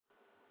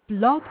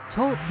Blog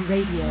Talk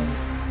Radio.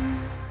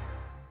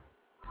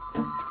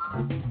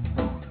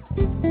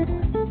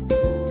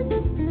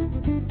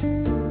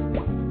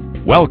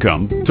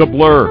 Welcome to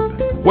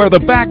Blurb, where the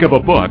back of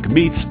a book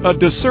meets a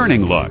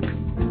discerning look.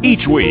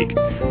 Each week,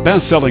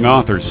 best-selling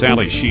author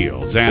Sally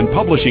Shields and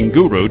publishing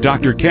guru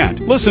Dr. Kent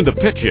listen to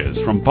pitches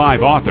from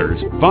 5 authors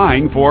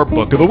vying for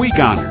Book of the Week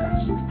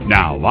honors.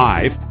 Now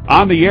live,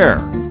 on the air,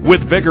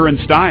 with vigor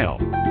and style,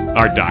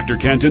 are Dr.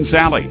 Kent and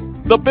Sally,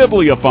 the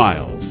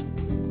Bibliophiles.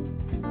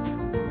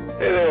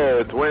 Hey there,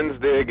 it's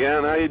Wednesday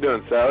again. How you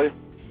doing, Sally?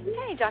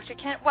 Hey, Dr.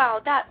 Kent.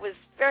 Wow, that was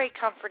very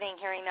comforting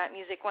hearing that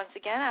music once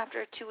again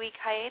after a 2-week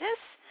hiatus.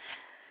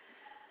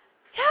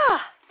 Yeah,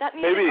 that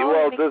music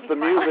always makes does me the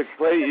smile. music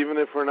play even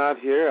if we're not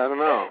here? I don't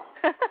know.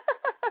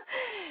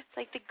 It's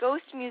like the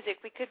ghost music.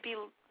 We could be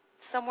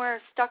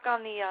somewhere stuck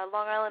on the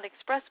Long Island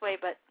Expressway,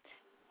 but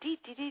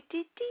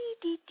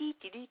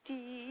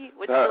dee-dee-dee-dee-dee-dee-dee-dee-dee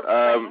would still be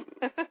playing.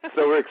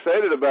 So we're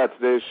excited about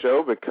today's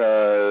show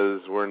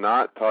because we're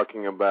not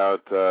talking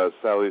about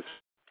Sally's...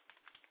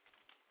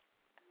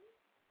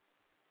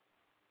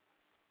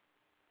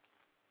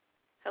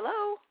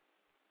 Hello?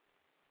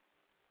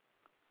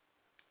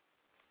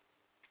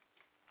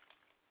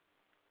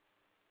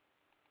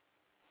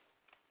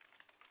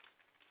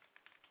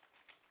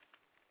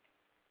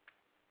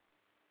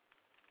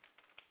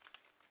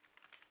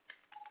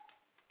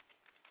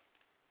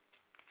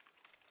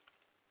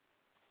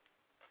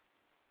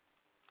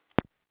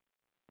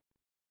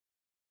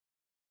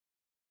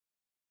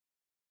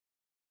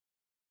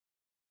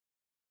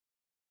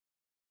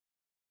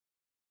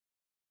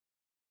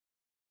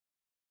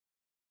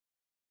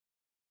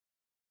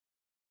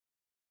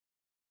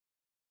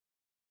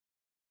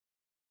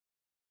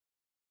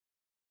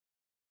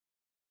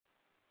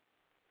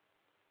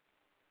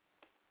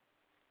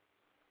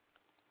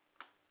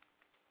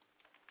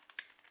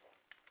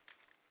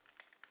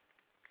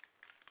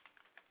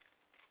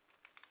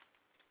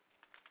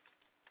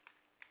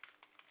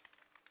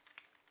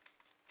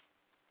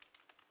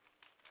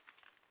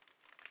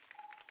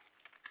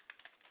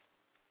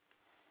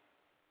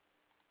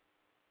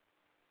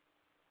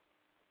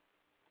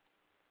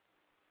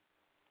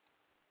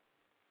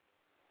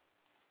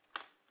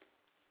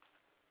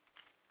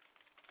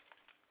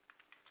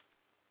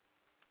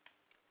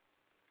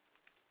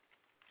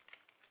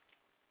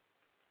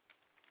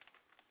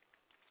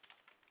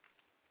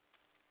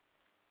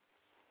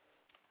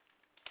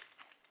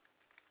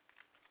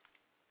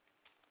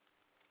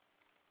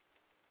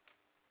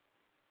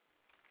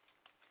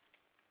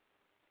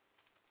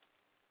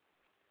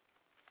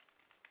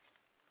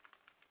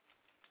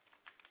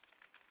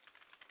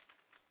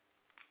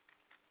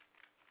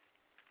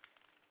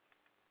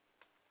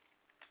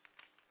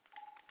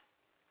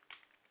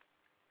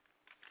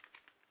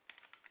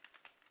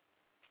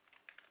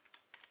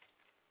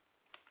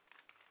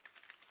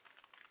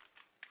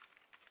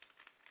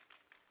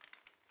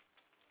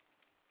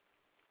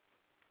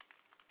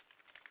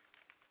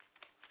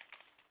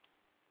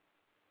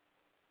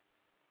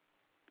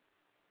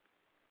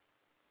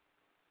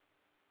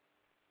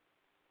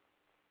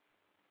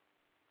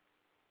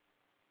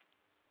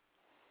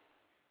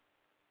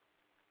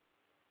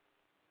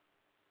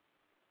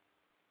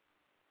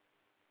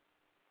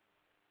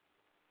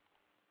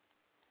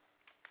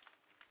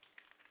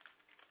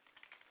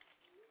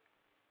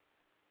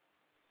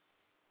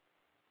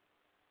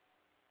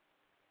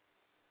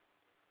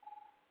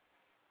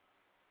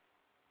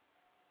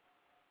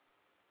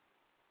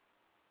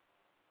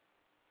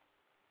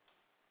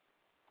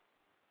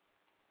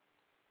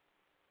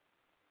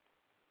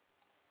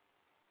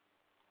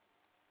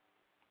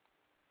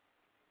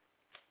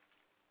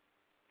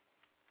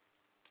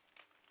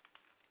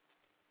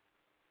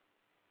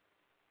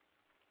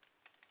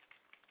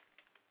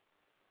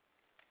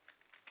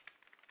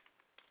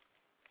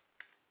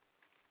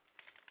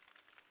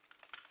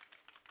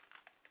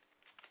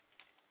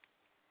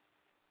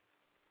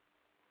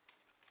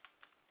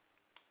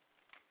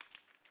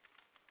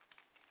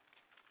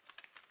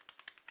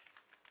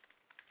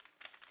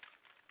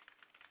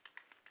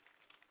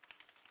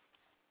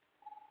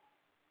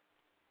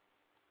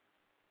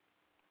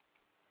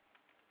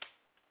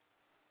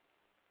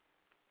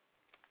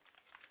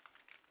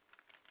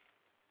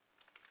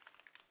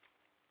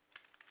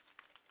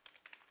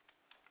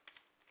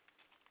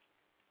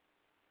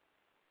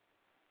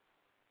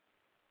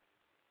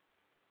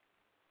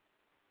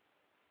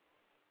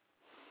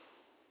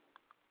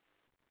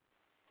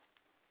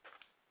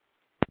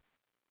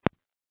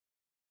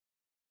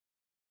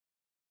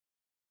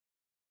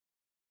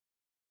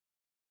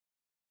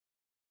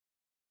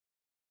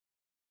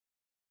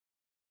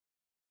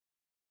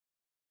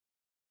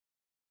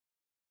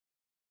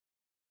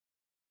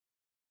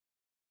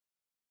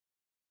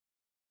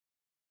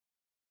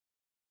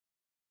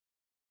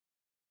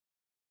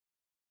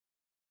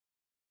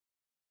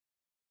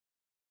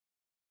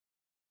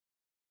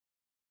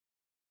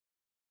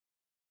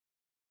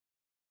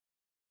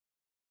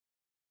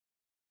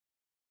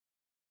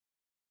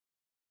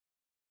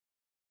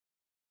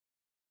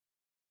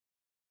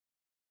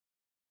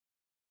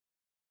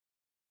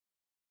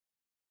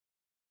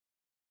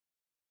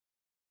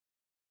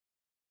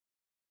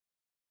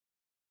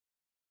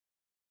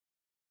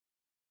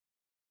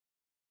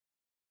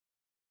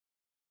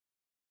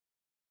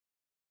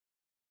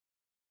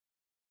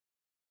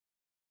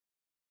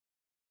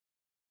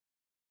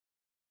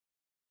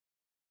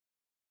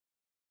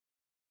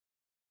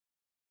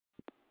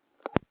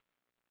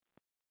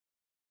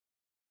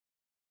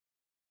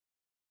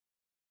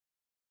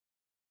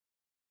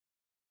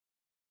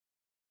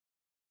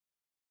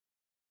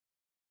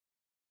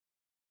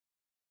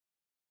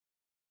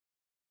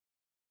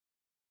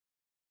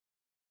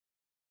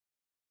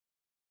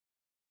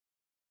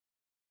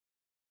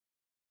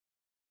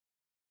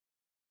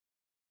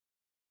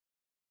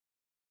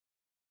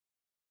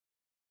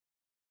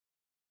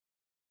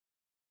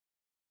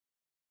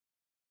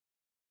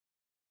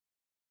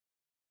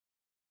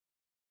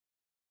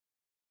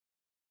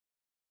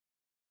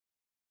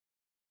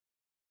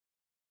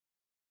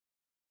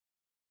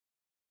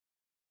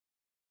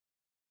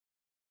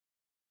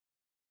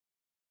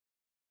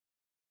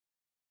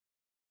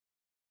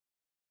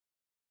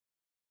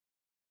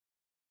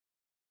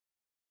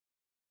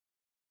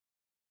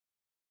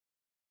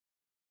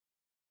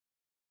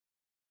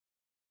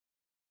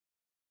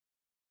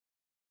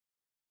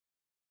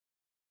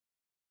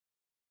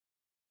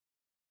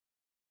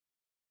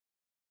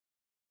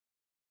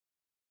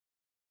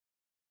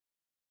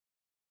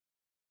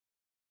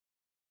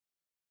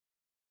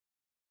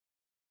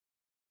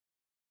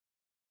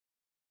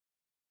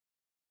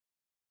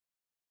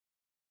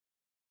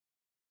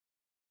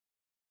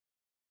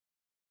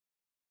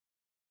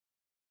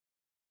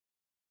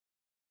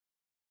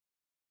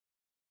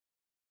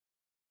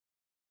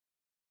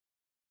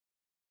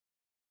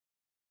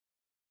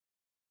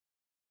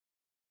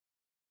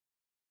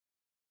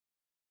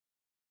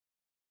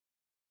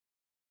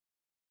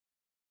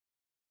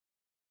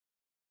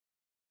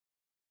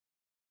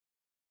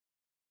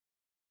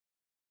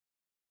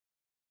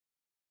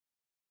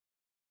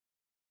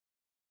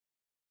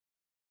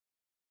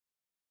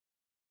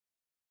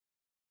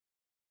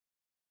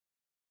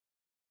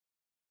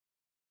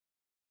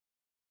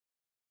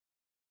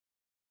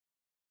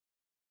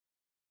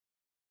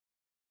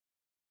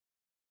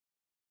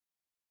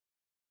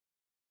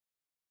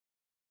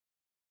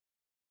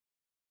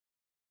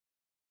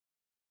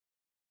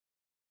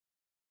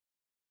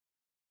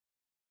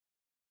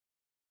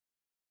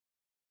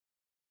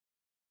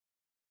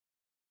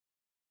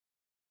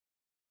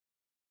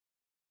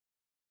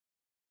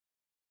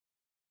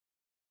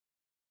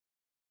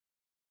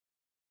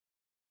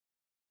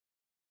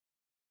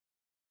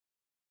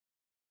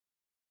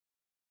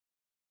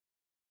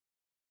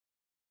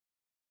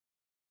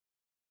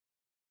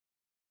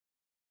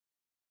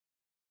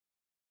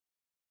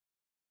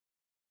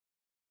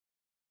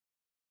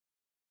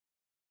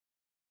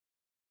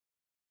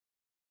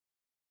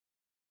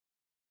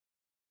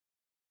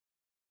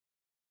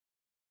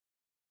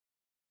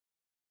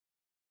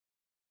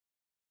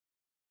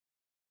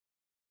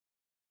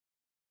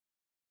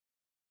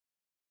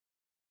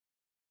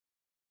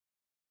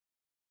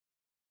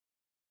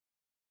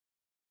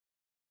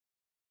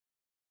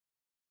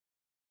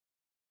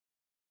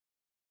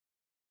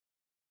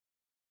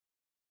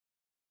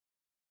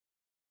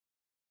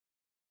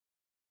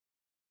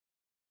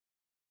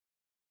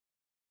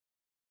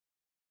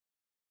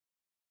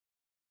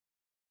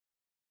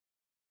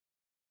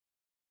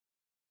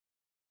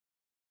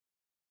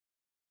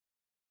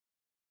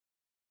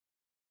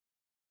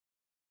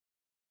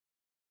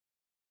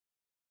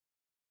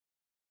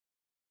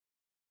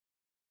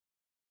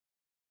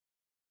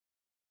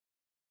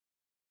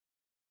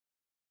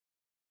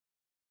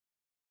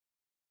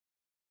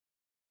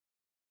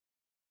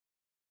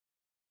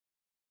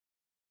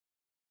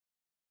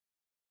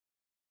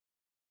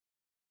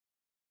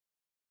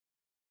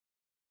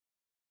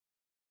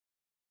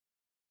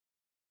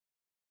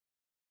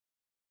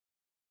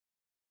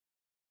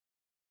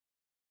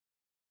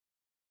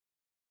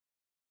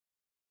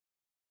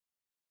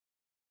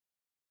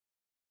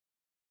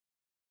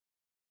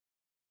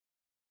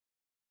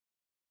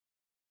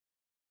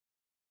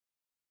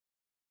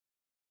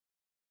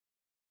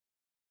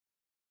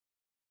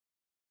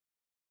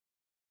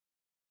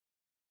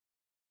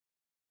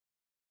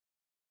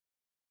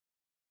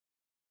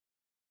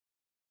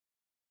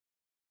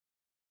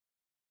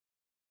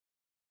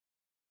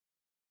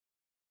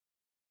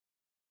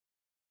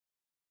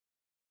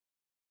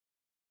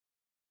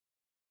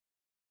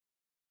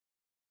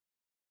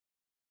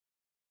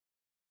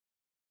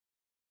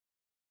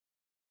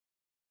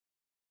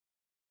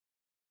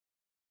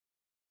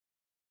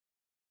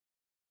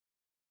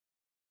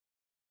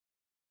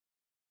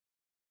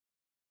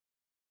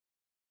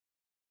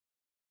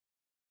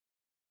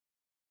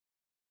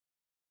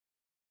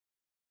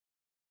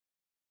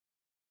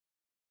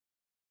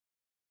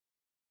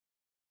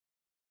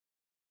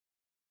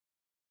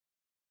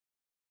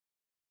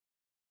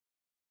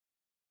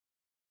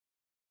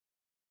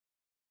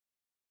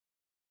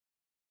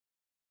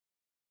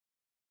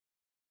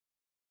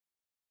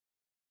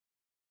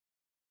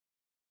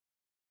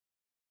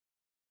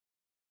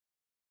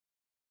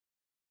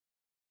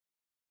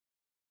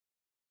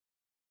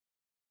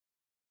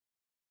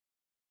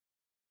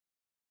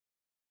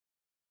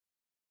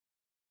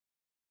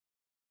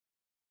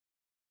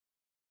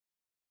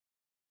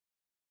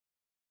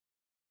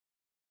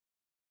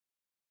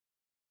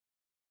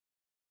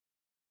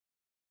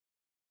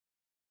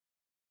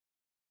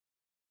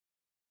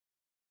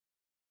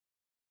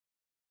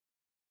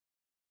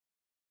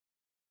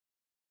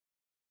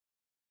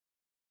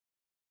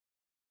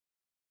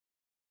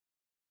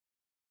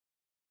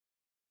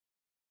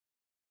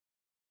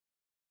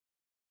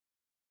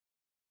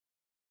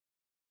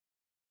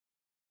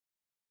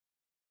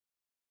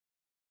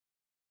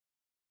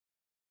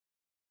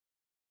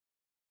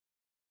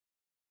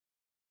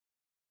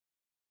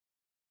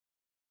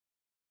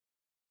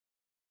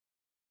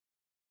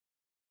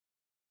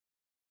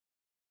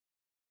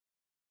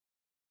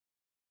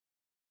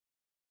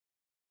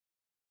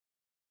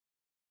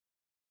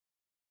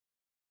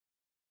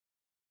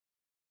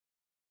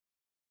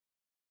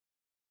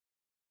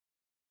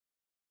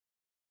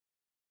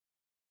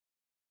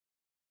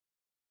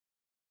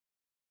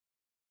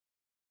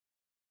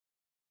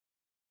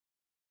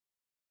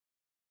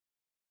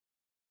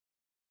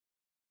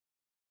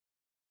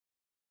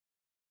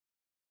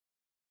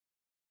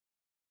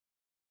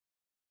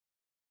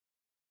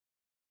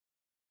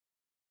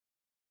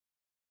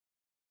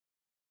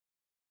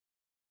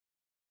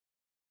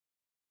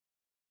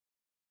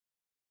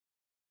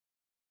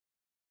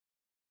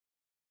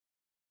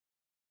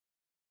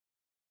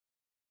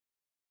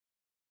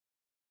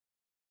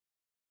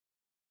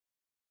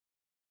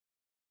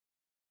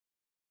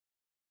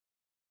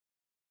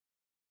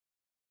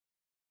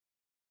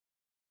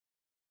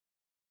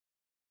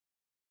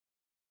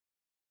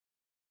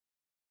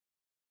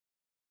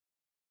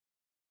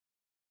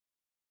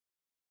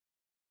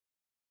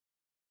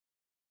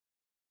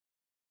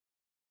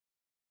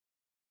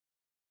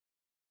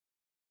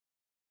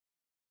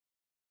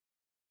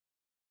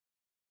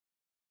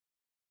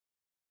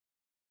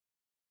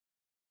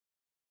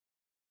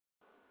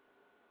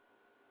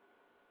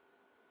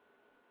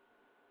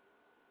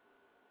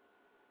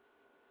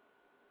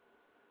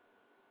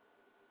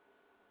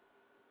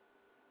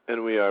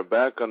 And we are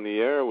back on the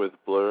air with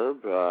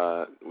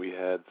Blurb. We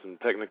had some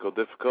technical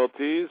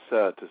difficulties,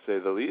 to say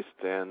the least,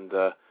 and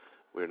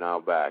we're now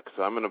back.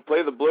 So I'm going to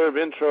play the Blurb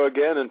intro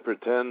again and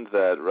pretend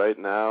that right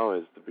now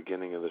is the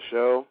beginning of the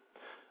show.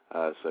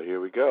 So here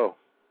we go.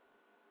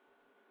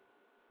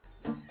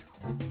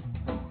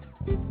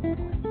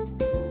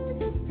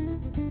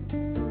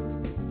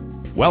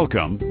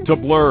 Welcome to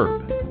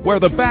Blurb, where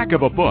the back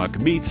of a book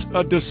meets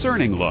a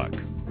discerning look.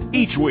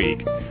 Each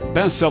week,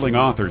 best-selling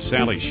author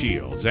Sally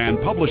Shields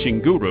and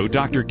publishing guru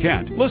Dr.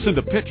 Kent listen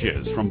to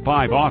pitches from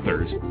 5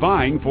 authors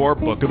vying for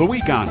Book of the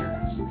Week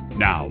honors.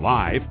 Now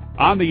live,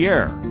 on the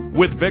air,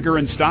 with vigor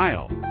and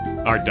style,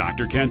 are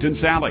Dr. Kent and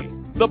Sally,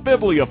 the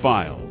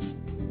Bibliophiles.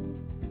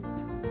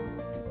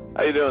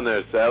 How you doing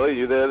there, Sally?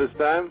 You there this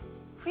time?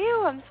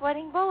 Phew, I'm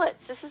sweating bullets.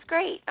 This is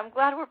great. I'm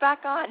glad we're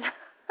back on.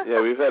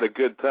 Yeah, we've had a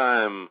good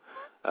time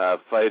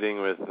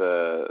fighting with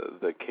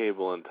the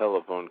cable and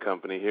telephone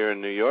company here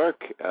in New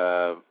York.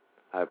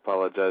 I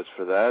apologize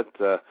for that.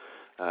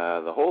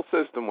 The whole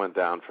system went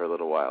down for a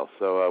little while,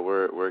 so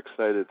we're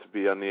excited to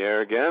be on the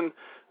air again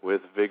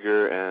with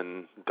vigor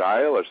and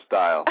guile or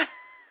style.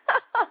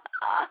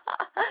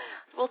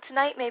 Well,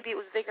 tonight maybe it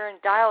was vigor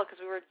and dial because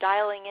we were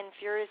dialing in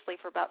furiously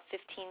for about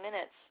 15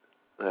 minutes.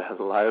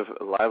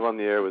 Live on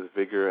the air with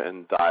vigor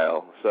and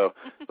dial. So,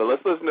 but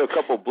let's listen to a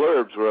couple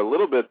blurbs. We're a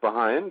little bit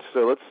behind,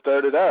 so let's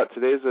start it out.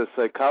 Today's a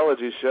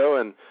psychology show,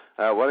 and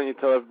why don't you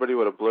tell everybody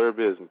what a blurb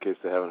is in case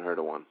they haven't heard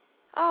of one?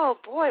 Oh,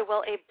 boy.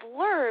 Well, a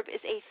blurb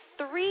is a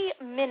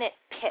 3-minute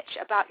pitch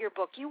about your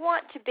book. You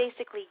want to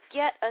basically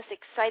get us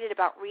excited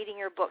about reading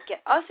your book.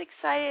 Get us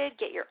excited,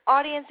 get your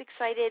audience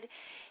excited.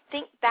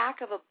 Think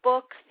back of a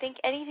book. Think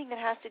anything that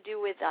has to do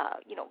with,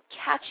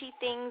 catchy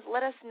things.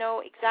 Let us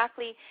know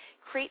exactly.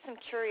 Create some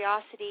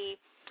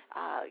curiosity.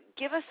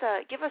 Give us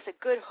a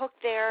good hook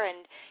there,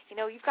 and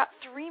you've got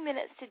 3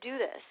 minutes to do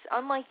this.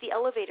 Unlike the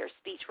elevator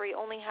speech where you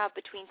only have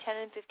between 10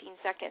 and 15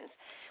 seconds,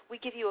 we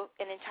give you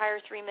an entire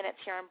 3 minutes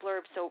here on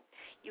Blurb, so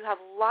you have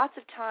lots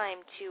of time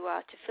to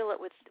fill it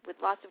with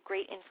lots of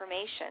great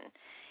information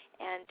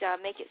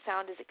and make it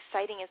sound as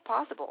exciting as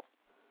possible.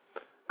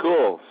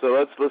 Cool. So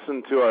let's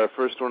listen to our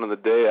first one of the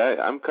day.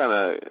 I'm kind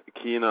of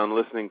keen on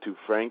listening to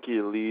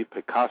Frankie Lee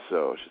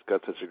Picasso. She's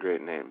got such a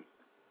great name.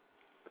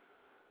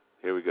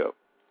 Here we go.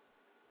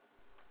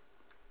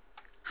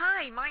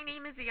 Hi, my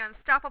name is the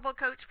Unstoppable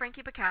Coach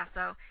Frankie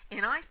Picasso,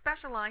 and I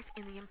specialize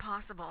in the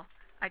impossible.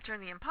 I turn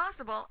the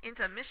impossible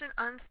into Mission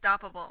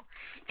Unstoppable,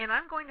 and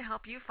I'm going to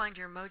help you find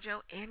your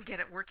mojo and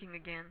get it working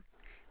again.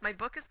 My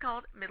book is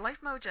called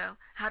Midlife Mojo,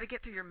 How to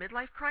Get Through Your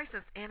Midlife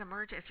Crisis and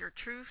Emerge as Your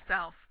True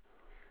Self.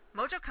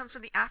 Mojo comes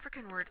from the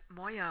African word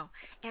moyo,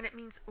 and it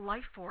means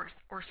life force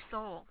or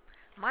soul.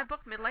 My book,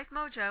 Midlife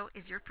Mojo,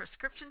 is your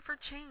prescription for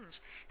change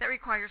that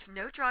requires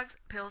no drugs,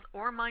 pills,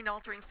 or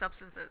mind-altering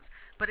substances,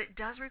 but it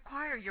does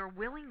require your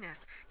willingness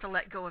to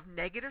let go of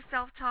negative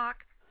self-talk,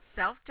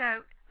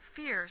 self-doubt,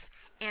 fears,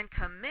 and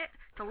commit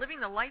to living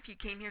the life you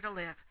came here to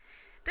live.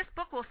 This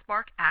book will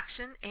spark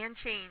action and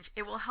change.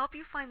 It will help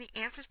you find the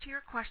answers to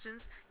your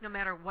questions no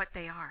matter what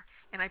they are,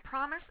 and I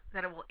promise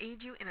that it will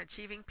aid you in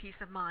achieving peace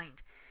of mind.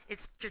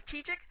 It's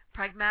strategic,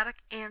 pragmatic,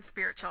 and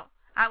spiritual.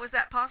 How is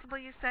that possible,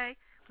 you say?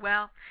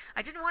 Well,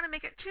 I didn't want to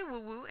make it too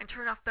woo-woo and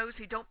turn off those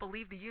who don't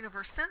believe the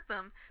universe sent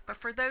them, but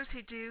for those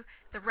who do,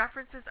 the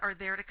references are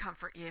there to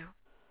comfort you.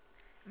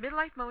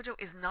 Midlife Mojo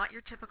is not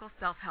your typical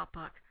self-help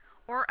book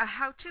or a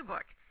how-to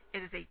book.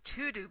 It is a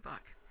to-do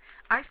book.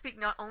 I speak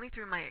not only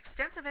through my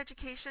extensive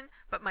education,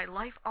 but my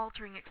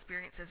life-altering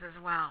experiences as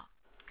well.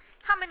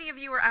 How many of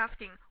you are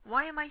asking,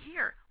 why am I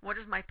here? What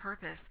is my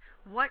purpose?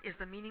 What is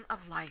the meaning of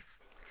life?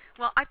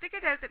 Well, I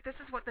figured out that this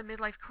is what the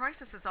midlife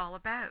crisis is all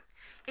about.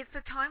 It's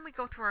the time we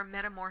go through our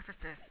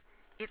metamorphosis.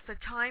 It's the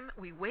time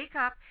we wake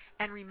up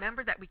and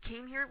remember that we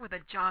came here with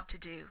a job to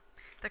do.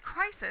 The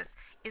crisis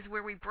is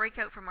where we break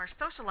out from our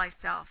socialized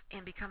self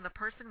and become the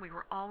person we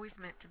were always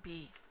meant to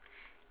be.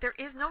 There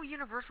is no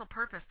universal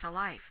purpose to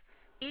life.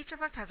 Each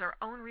of us has our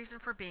own reason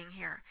for being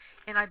here,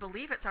 and I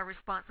believe it's our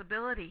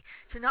responsibility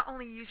to not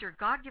only use your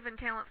God-given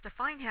talents to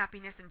find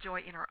happiness and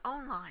joy in our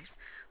own lives,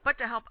 but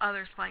to help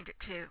others find it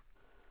too.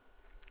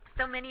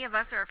 So many of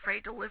us are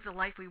afraid to live the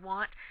life we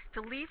want,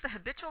 to leave the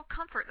habitual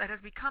comfort that has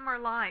become our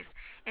lives,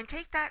 and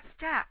take that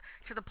step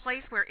to the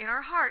place where in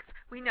our hearts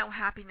we know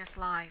happiness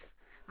lies.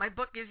 My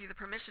book gives you the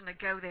permission to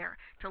go there,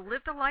 to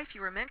live the life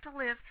you were meant to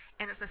live,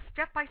 and it's a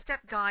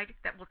step-by-step guide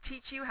that will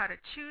teach you how to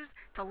choose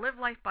to live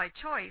life by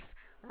choice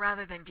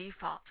rather than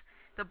default.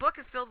 The book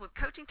is filled with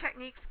coaching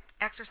techniques,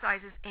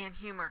 exercises, and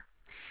humor.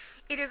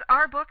 It is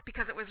our book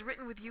because it was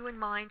written with you in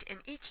mind, and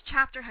each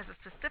chapter has a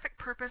specific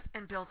purpose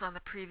and builds on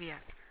the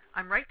previous.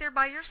 I'm right there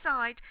by your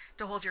side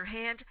to hold your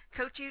hand,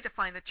 coach you to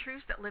find the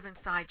truths that live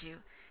inside you,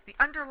 the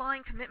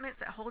underlying commitments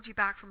that hold you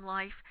back from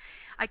life.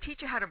 I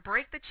teach you how to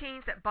break the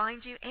chains that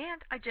bind you,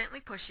 and I gently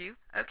push you,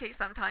 okay,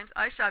 sometimes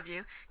I shove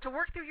you, to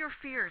work through your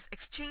fears,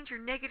 exchange your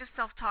negative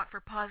self-talk for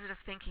positive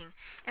thinking,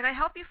 and I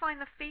help you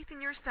find the faith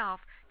in yourself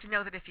to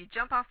know that if you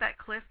jump off that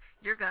cliff,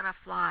 you're going to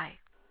fly.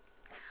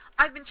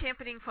 I've been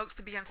championing folks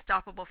to be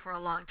unstoppable for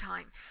a long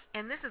time,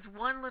 and this is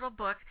one little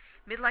book,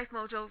 Midlife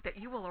Mojo, that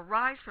you will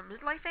arise from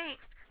midlife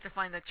angst to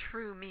find the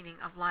true meaning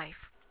of life.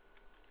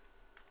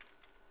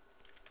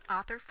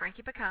 Author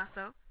Frankie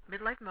Picasso,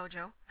 Midlife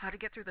Mojo, How to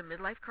Get Through the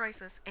Midlife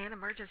Crisis and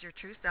Emerge as Your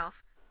True Self,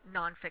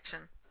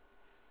 nonfiction.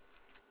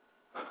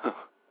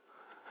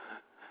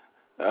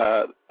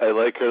 I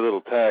like her little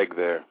tag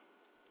there.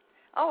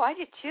 Oh, I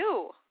did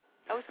too.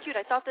 That was cute.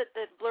 I thought that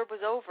the blurb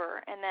was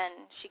over, and then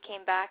she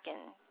came back and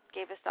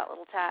gave us that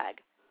little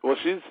tag. Well,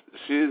 she's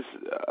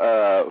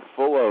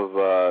full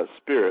of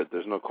spirit.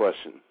 There's no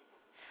question.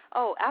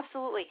 Oh,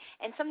 absolutely.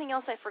 And something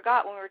else I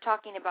forgot when we were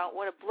talking about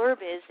what a blurb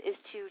is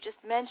to just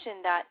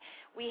mention that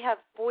we have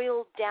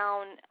boiled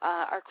down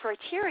our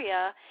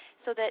criteria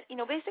so that,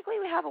 basically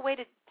we have a way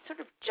to sort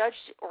of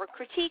judge or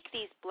critique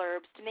these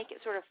blurbs to make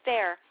it sort of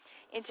fair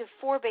into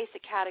 4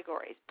 basic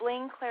categories: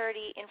 bling,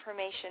 clarity,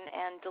 information,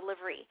 and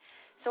delivery.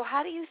 So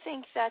how do you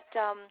think that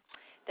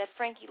that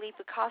Frankie Lee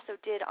Picasso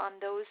did on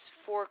those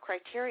 4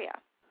 criteria?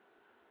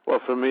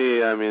 Well, for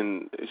me, I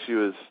mean, she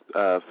was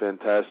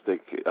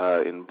fantastic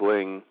in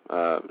bling.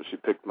 She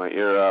picked my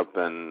ear up,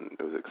 and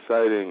it was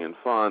exciting and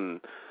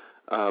fun.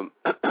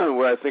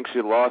 Where I think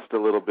she lost a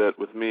little bit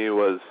with me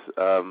was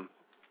I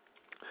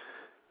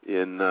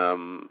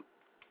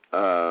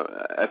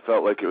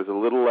felt like it was a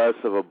little less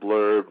of a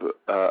blurb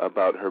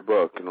about her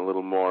book and a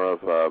little more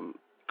of a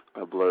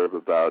blurb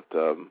about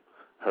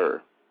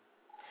her.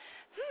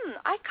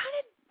 I kind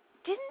of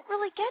didn't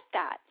really get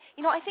that.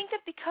 I think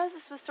that because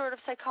this was sort of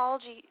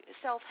psychology,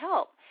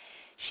 self-help,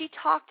 she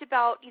talked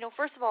about,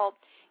 first of all,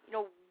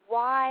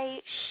 why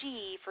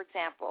she, for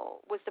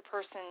example, was the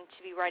person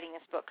to be writing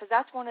this book, because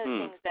that's one of the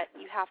things that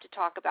you have to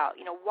talk about.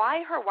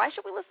 Why her? Why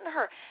should we listen to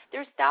her?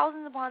 There's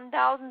thousands upon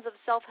thousands of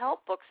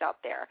self-help books out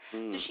there.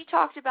 So she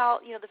talked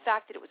about, the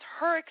fact that it was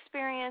her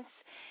experience,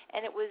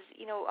 and it was,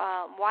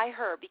 why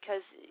her?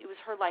 Because it was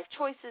her life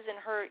choices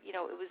and her, it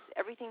was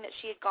everything that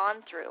she had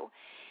gone through.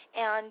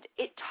 And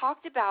it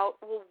talked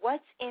about, well,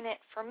 what's in it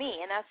for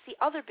me? And that's the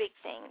other big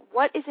thing.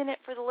 What is in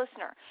it for the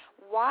listener?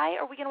 Why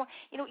are we going to,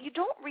 you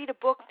don't read a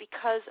book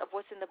because of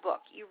what's in the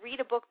book. You read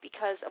a book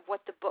because of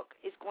what the book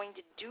is going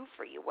to do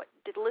for you, what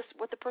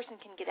the person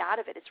can get out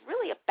of it. It's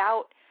really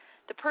about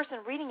the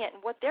person reading it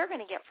and what they're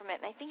going to get from it.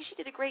 And I think she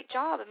did a great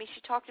job. I mean,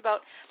 she talked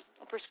about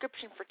a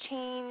prescription for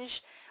change,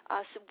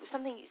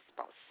 something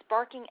about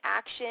sparking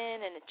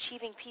action and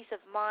achieving peace of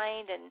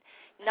mind, and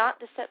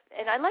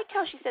and I liked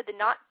how she said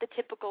not the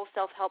typical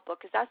self-help book,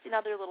 because that's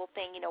another little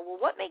thing.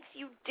 Well, what makes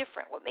you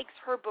different? What makes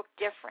her book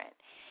different?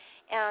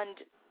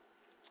 And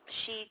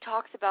she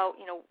talks about,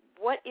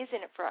 what is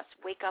in it for us?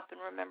 Wake up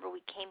and remember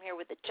we came here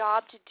with a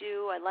job to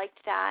do. I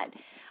liked that.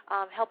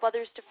 Help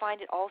others to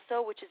find it also,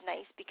 which is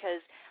nice,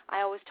 because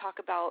I always talk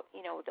about,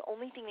 the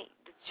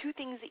 2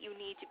 things that you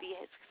need to be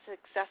a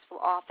successful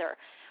author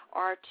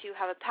are to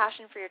have a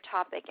passion for your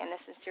topic and a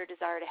sincere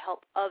desire to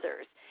help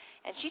others.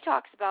 And she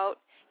talks about,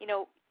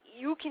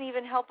 you can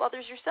even help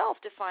others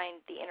yourself to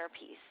find the inner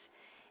peace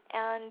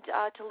and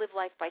to live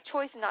life by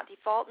choice and not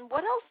default. And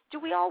what else do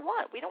we all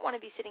want? We don't want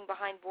to be sitting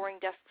behind boring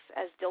desks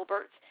as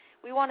Dilberts.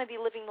 We want to be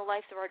living the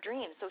lives of our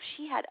dreams. So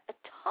she had a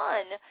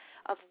ton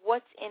of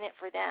what's in it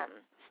for them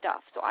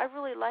stuff. So I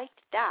really liked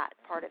that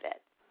part of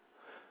it.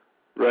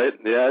 Right.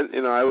 Yeah.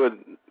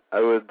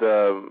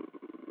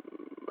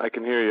 I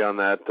can hear you on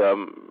that.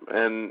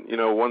 And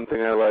one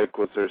thing I like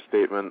was her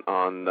statement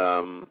on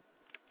a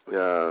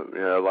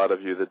lot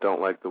of you that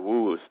don't like the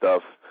woo-woo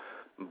stuff,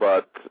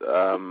 but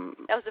that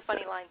was a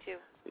funny line too.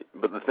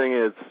 But the thing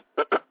is,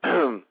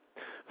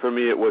 for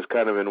me, it was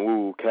kind of in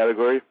woo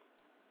category,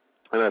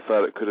 and I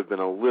thought it could have been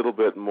a little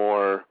bit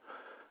more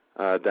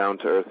down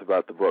to earth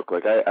about the book.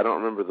 Like I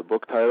don't remember the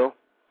book title,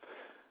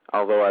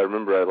 although I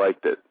remember I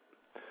liked it.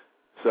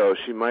 So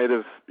she might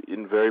have,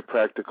 in very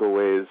practical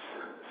ways,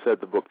 said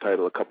the book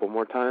title a couple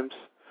more times.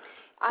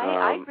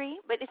 I agree,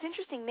 but it's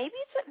interesting. Maybe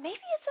it's a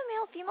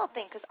male-female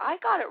thing, because I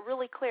got it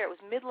really clear. It was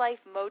Midlife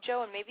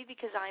Mojo, and maybe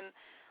because I'm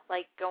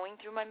like going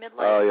through my midlife.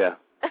 Oh yeah,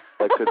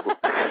 that could be.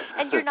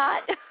 And you're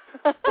not.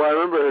 Well, I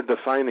remember her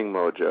defining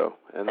mojo,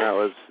 and that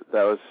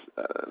was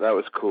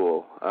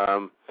cool.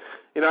 I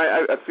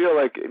feel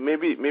like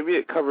maybe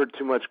it covered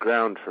too much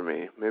ground for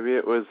me. Maybe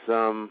it was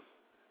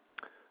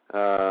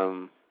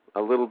a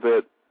little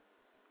bit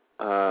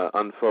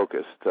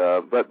unfocused.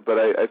 But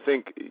I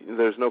think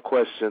there's no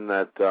question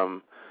that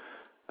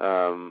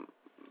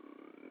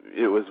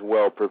it was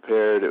well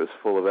prepared. It was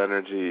full of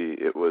energy.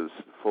 It was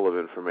full of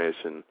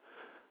information,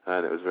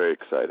 and it was very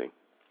exciting.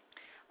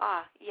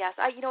 Yes.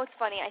 It's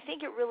funny. I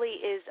think it really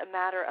is a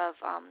matter of,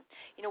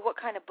 what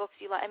kind of books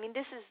you like. I mean,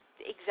 this is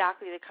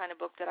exactly the kind of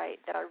book that I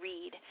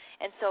read.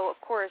 And so, of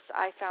course,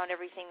 I found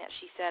everything that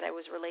she said. I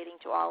was relating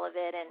to all of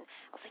it. And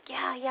I was like,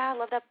 yeah, I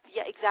love that.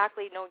 Yeah,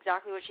 exactly. Know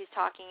exactly what she's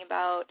talking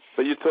about.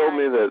 But you told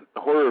me that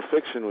horror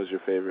fiction was your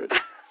favorite.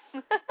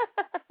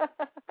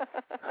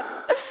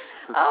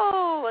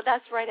 Oh,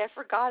 that's right. I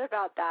forgot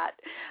about that.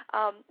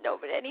 No,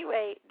 but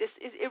anyway,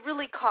 it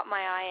really caught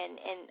my eye,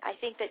 and I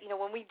think that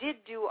when we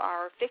did do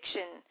our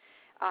fiction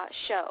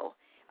show,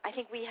 I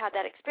think we had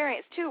that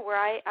experience, too, where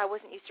I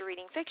wasn't used to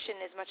reading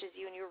fiction as much as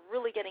you, and you're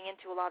really getting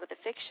into a lot of the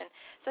fiction.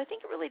 So I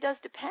think it really does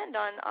depend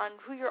on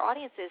who your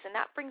audience is, and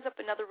that brings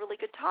up another really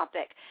good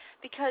topic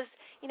because,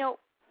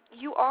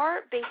 you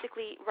are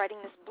basically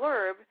writing this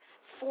blurb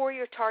for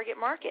your target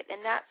market, and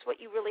that's what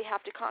you really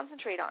have to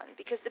concentrate on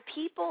because the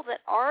people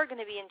that are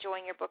going to be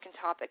enjoying your book and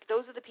topic,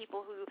 those are the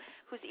people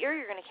whose ear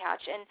you're going to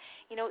catch. And,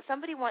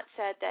 somebody once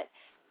said that,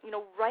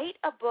 write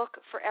a book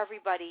for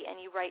everybody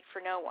and you write for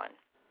no one.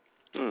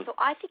 So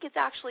I think it's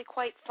actually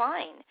quite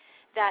fine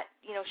that,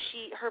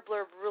 her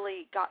blurb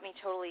really got me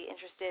totally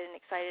interested and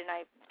excited, and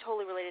I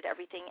totally related to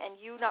everything, and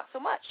you not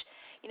so much.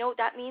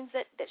 That means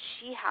that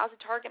she has a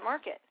target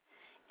market.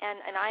 And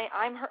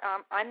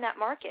I'm that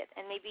market,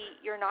 and maybe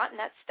you're not, and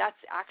that's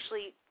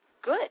actually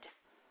good.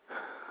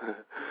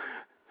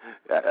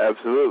 Yeah,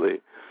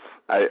 absolutely.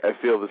 I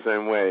feel the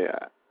same way.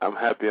 I'm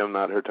happy I'm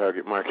not her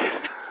target market.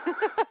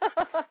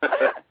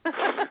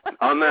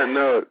 On that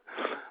note,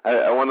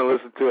 I want to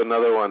listen to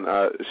another one.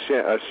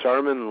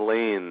 Charmin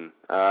Lane,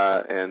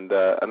 and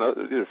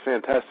another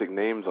fantastic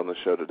names on the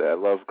show today. I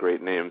love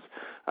great names.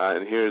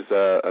 And here's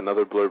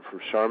another blurb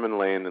from Charmin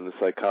Lane in the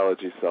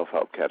psychology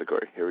self-help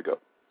category. Here we go.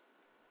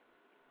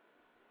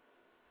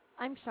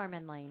 I'm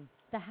Charmin Lane,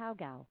 the How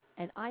Gal,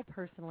 and I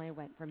personally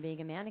went from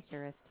being a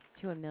manicurist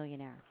to a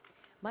millionaire.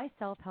 My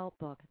self-help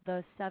book,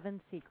 The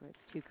 7 Secrets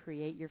to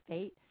Create Your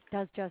Fate,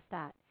 does just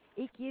that.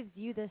 It gives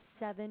you the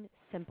 7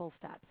 simple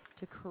steps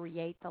to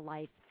create the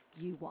life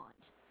you want.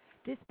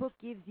 This book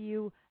gives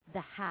you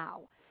the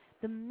how,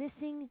 the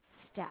missing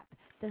step,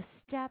 the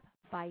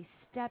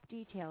step-by-step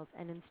details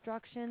and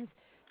instructions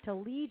to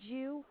lead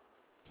you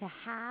to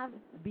have,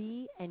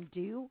 be, and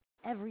do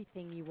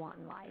everything you want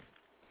in life.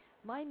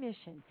 My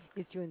mission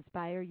is to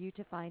inspire you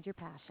to find your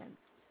passion,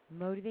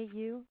 motivate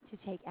you to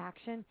take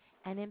action,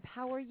 and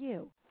empower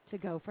you to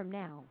go from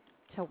now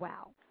to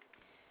wow.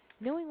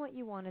 Knowing what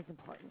you want is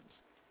important.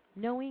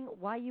 Knowing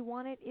why you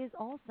want it is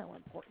also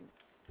important.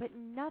 But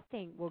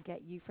nothing will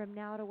get you from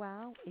now to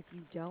wow if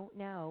you don't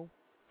know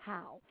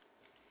how.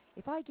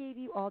 If I gave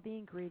you all the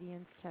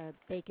ingredients to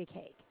bake a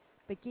cake,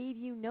 but gave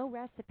you no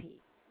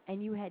recipe,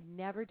 and you had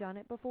never done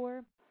it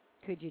before,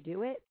 could you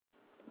do it?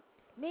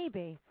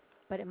 Maybe.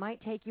 But it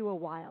might take you a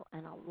while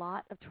and a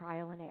lot of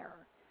trial and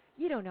error.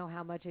 You don't know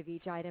how much of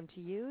each item to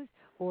use,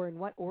 or in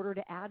what order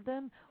to add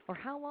them, or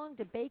how long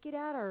to bake it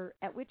at, or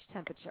at which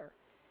temperature.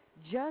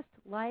 Just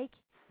like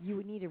you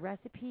would need a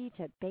recipe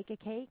to bake a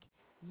cake,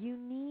 you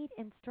need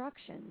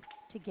instructions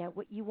to get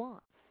what you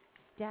want.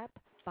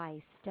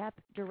 Step-by-step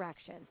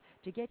directions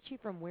to get you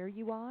from where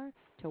you are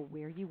to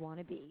where you want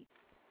to be.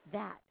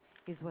 That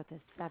is what the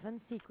 7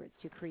 Secrets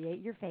to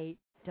Create Your Fate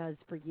does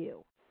for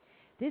you.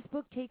 This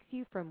book takes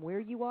you from where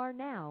you are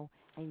now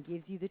and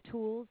gives you the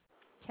tools,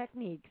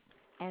 techniques,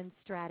 and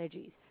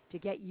strategies to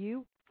get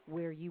you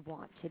where you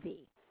want to be.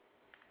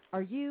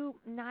 Are you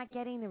not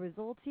getting the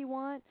results you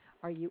want?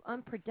 Are you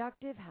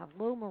unproductive, have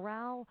low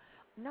morale,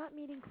 not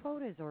meeting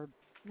quotas, or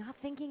not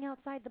thinking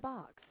outside the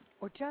box,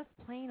 or just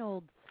plain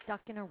old stuck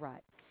in a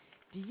rut?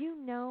 Do you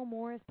know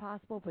more is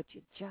possible, but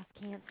you just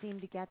can't seem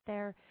to get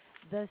there?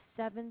 The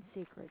 7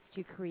 Secrets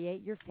to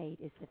Create Your Fate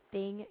is the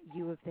thing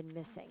you have been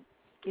missing.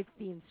 It's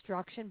the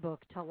instruction book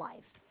to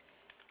life.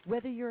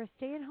 Whether you're a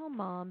stay-at-home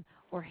mom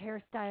or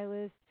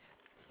hairstylist,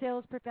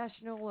 sales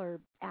professional, or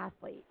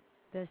athlete,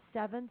 the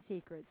 7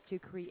 Secrets to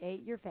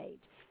Create Your Fate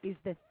is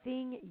the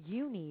thing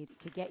you need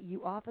to get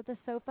you off of the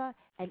sofa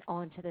and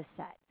onto the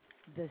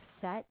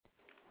set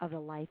of the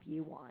life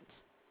you want.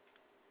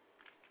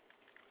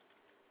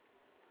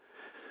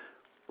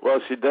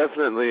 Well, she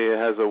definitely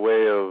has a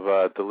way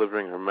of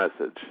delivering her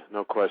message,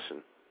 no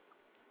question.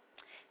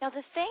 Now,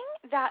 the thing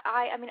that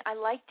I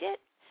liked it,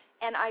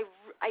 and I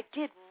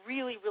did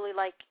really, really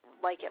like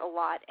it a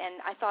lot,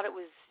 and I thought it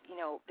was,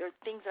 there are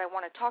things that I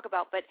want to talk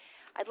about, but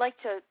I'd like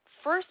to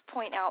first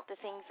point out the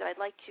things that I'd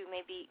like to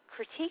maybe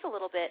critique a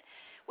little bit,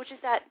 which is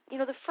that,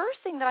 the first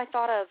thing that I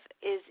thought of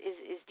is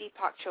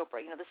Deepak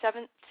Chopra, the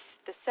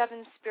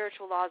seven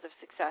spiritual laws of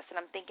success, and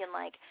I'm thinking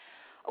like,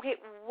 okay,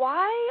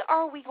 why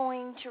are we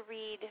going to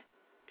read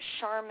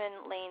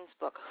Charmin Lane's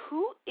book?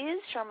 Who is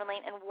Charmin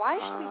Lane, and why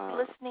should we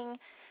be listening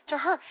to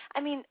her?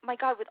 I mean, my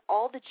God, with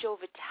all the Joe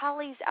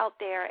Vitalis out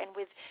there, and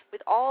with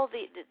all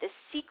the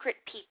secret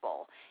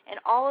people, and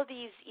all of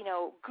these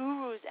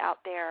gurus out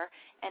there,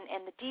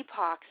 and the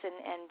Deepaks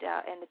and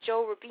the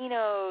Joe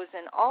Rubinos,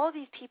 and all of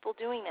these people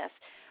doing this,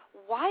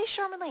 why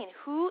Charmin Lane?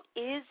 Who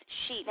is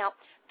she? Now,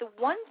 the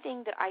one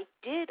thing that I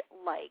did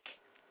like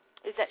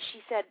is that she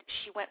said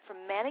she went from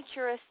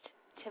manicurist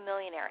to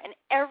millionaire, and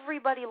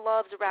everybody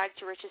loves a rag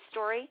to riches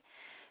story.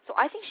 So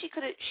I think she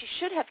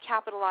should have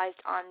capitalized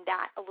on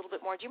that a little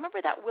bit more. Do you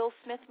remember that Will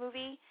Smith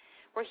movie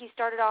where he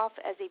started off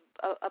as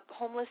a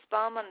homeless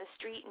bum on the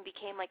street and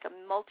became like a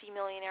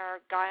multimillionaire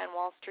guy on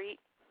Wall Street?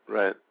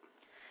 Right.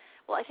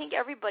 Well, I think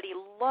everybody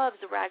loves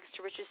the Rags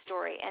to Riches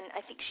story, and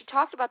I think she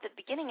talked about that at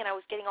the beginning, and I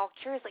was getting all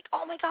curious, like,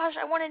 oh my gosh,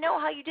 I want to know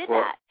how you did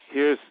that.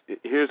 Here's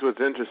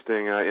what's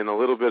interesting. In a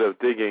little bit of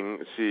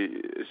digging, she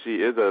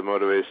is a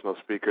motivational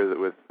speaker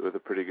with a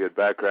pretty good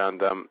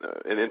background.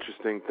 An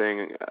interesting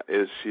thing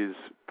is she's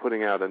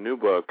putting out a new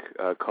book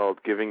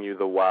called "Giving You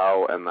the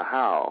Wow and the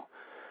How,"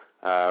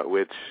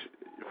 which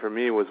for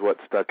me was what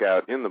stuck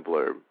out in the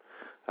blurb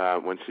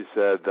when she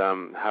said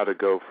how to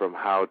go from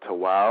how to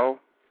wow.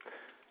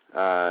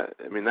 I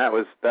mean, that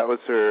was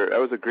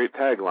a great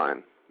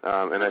tagline.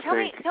 And I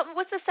think tell me,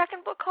 what's the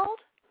second book called?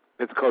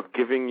 It's called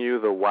 "Giving You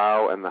the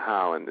Wow and the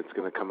How," and it's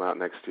going to come out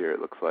next year,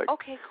 it looks like.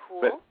 Okay,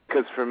 cool.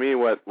 Because for me,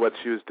 what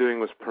she was doing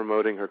was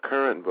promoting her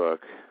current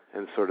book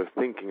and sort of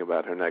thinking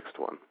about her next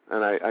one.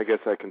 And I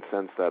guess I can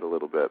sense that a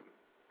little bit.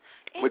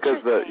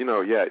 Because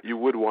you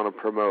would want to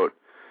promote,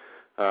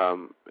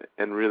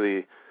 and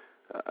really,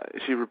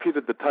 she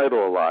repeated the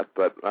title a lot,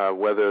 but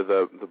whether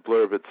the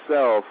blurb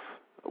itself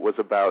was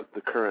about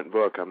the current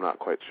book, I'm not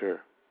quite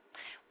sure.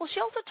 Well, she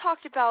also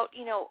talked about,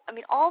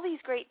 all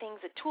these great things,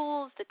 the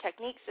tools, the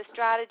techniques, the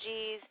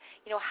strategies,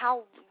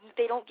 how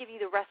they don't give you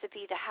the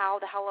recipe, how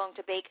long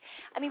to bake.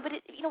 But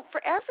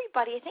for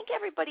everybody, I think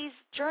everybody's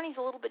journey is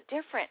a little bit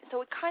different.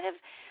 So it kind of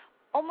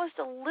almost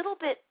a little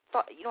bit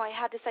thought, I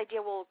had this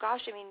idea, well,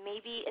 gosh,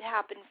 maybe it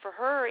happened for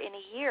her in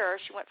a year.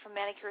 She went from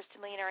manicurist to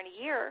millionaire in a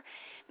year.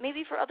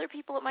 Maybe for other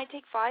people it might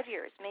take 5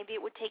 years. Maybe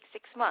it would take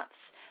 6 months.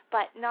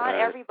 But not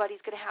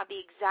everybody's going to have the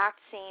exact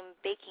same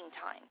baking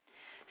time.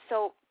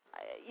 So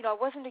I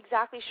wasn't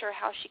exactly sure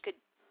how she could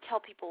tell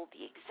people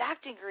the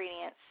exact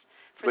ingredients.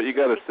 But you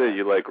got to say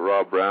you like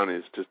raw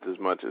brownies just as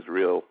much as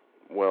real,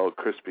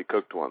 crispy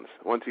cooked ones.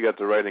 Once you got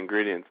the right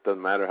ingredients,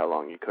 doesn't matter how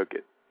long you cook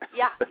it.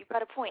 Yeah, you've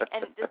got a point.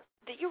 And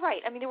you're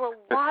right. There were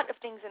a lot of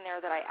things in there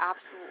that I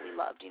absolutely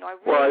loved. I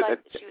really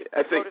liked that she was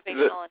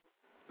motivational.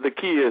 The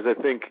key is, I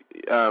think,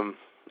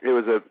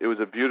 it was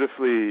a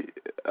beautifully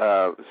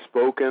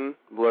spoken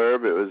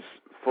blurb. It was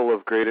full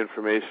of great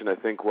information. I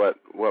think what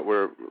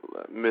we're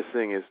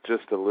missing is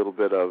just a little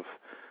bit of,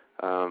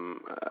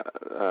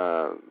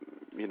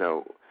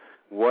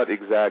 what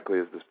exactly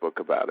is this book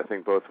about? I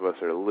think both of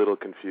us are a little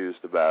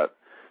confused about,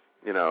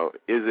 is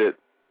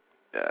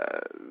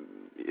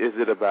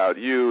it about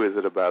you? Is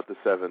it about the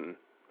 7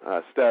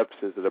 steps?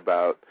 Is it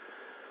about,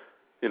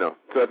 so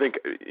I think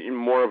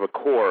more of a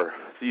core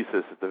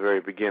thesis at the very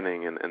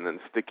beginning and then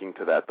sticking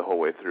to that the whole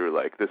way through,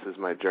 like, this is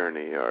my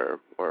journey, or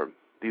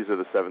these are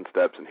the 7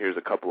 steps, and here's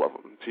a couple of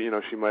them.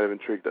 So, she might have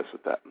intrigued us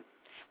with that.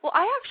 Well,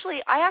 I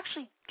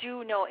actually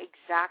do know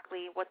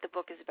exactly what the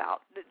book is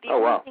about. The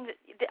wow. Thing that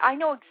I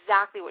know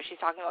exactly what she's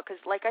talking about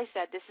because, like I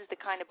said, this is the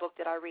kind of book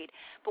that I read.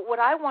 But what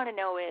I want to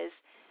know is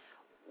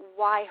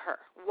why her?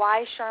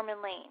 Why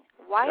Charmin Lane?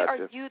 Why are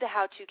you the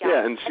how-to gal?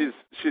 Yeah, and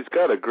she's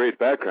got a great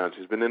background.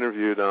 She's been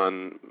interviewed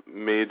on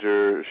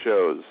major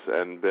shows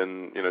and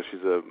been,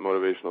 she's a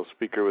motivational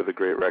speaker with a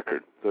great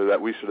record. So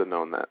that we should have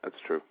known that. That's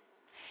true.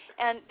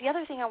 And the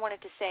other thing I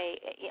wanted to say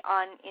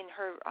in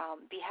her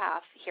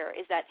behalf here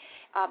is that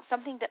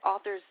something that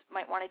authors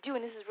might want to do,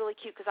 and this is really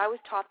cute because I was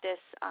taught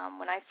this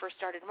when I first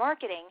started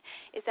marketing,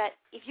 is that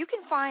if you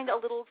can find a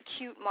little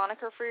cute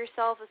moniker for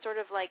yourself, a sort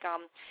of like,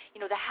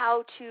 the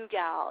how-to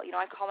gal.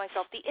 I call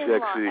myself the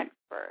in-law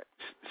expert.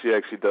 She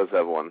actually does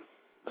have one.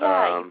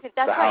 Yeah,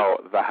 that's right.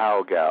 The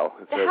how gal.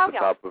 It's at the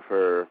top of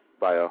her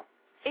bio.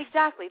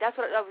 Exactly. That's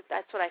what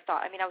I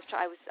thought. I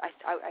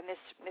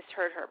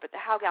misheard her, but the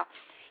how gal.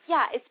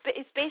 Yeah,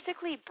 it's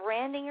basically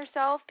branding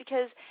yourself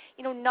because,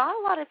 not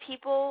a lot of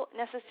people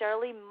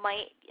necessarily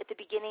might at the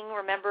beginning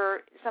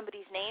remember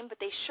somebody's name, but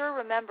they sure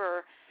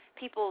remember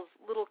people's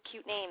little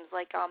cute names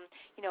like,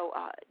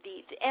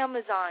 the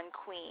Amazon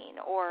queen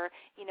or,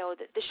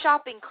 the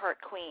shopping cart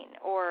queen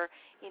or,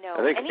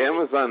 I think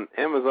anything.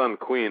 Amazon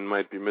queen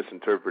might be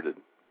misinterpreted.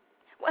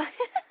 Well,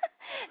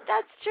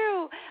 that's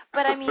true.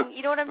 But,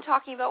 you know what I'm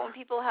talking about when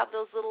people have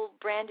those little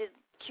branded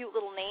cute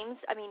little names?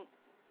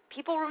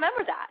 People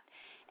remember that.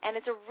 And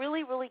it's a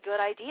really, really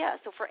good idea.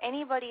 So for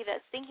anybody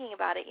that's thinking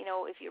about it,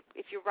 if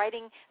you're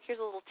writing,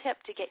 here's a little tip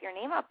to get your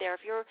name out there.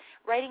 If you're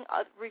writing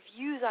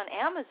reviews on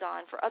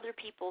Amazon for other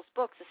people's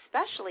books,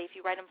 especially if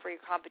you write them for your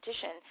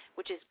competition,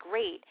 which is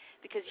great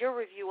because your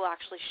review will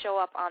actually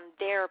show up on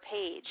their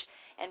page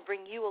and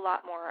bring you a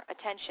lot more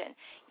attention.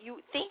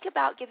 You think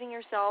about giving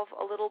yourself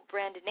a little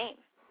branded name,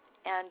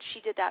 and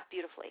she did that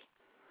beautifully.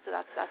 So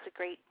that's a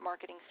great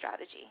marketing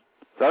strategy.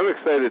 So I'm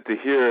excited to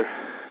hear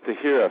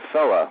a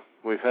fella.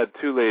 We've had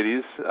 2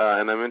 ladies,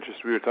 and I'm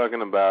interested. We were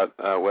talking about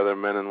whether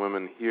men and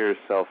women hear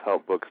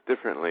self-help books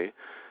differently.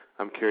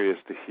 I'm curious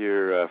to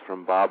hear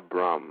from Bob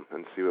Brum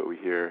and see what we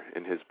hear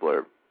in his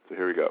blurb. So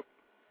here we go.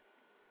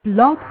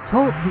 Blog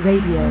Talk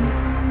Radio.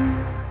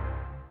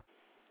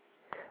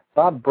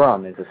 Bob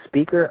Brum is a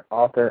speaker,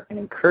 author, and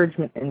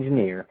encouragement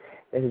engineer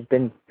that has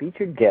been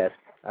featured guest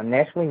on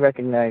nationally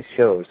recognized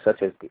shows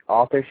such as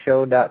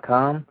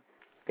theauthorshow.com,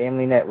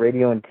 FamilyNet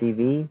Radio and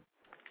TV,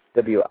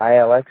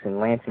 WILX in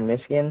Lansing,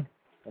 Michigan,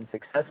 and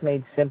Success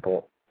Made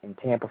Simple in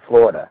Tampa,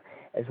 Florida.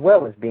 as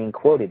well as being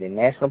quoted in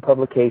national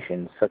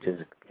publications such as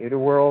Computer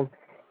World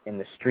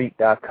and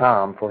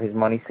TheStreet.com for his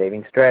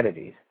money-saving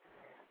strategies.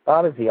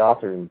 Bob is the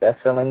author of the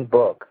best-selling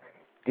book,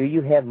 Do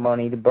You Have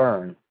Money to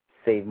Burn?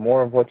 Save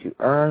More of What You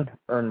Earn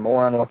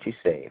More on What You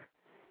Save,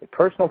 a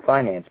personal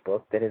finance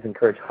book that has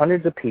encouraged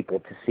hundreds of people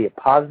to see a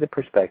positive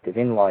perspective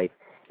in life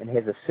and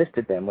has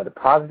assisted them with a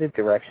positive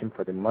direction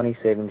for their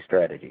money-saving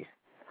strategies.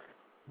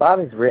 Bob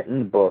has written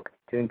the book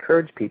to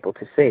encourage people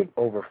to save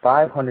over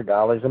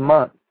 $500 a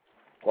month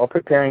while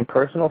preparing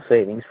personal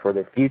savings for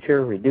their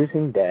future,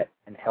 reducing debt,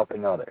 and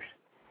helping others.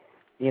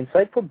 The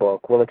insightful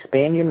book will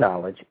expand your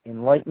knowledge,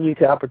 enlighten you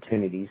to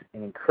opportunities,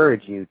 and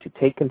encourage you to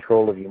take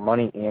control of your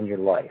money and your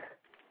life.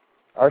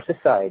 Our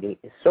society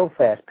is so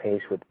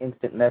fast-paced with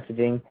instant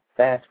messaging,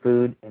 fast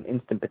food, and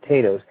instant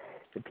potatoes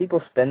that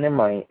people spend their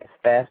money as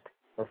fast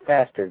or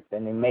faster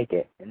than they make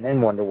it and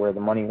then wonder where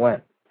the money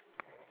went.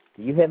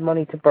 Do You Have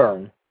Money to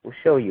Burn? Will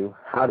show you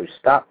how to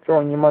stop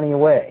throwing your money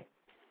away,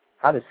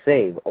 how to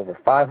save over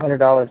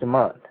 $500 a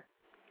month,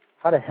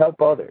 how to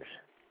help others,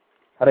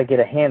 how to get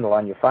a handle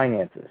on your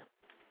finances,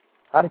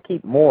 how to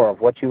keep more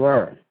of what you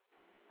earn,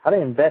 how to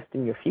invest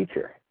in your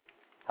future,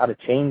 how to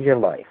change your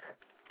life.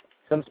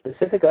 Some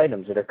specific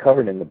items that are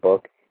covered in the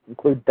book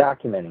include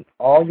documenting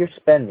all your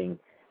spending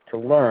to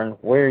learn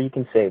where you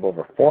can save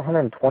over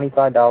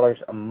 $425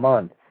 a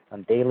month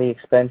on daily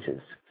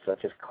expenses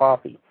such as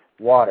coffee,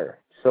 water,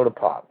 soda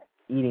pop,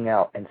 eating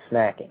out, and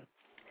snacking.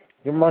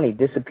 Your money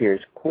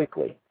disappears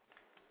quickly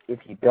if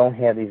you don't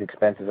have these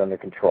expenses under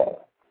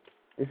control.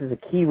 This is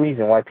a key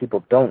reason why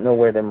people don't know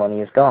where their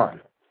money is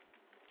gone.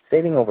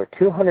 Saving over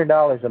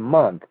 $200 a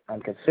month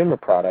on consumer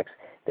products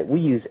that we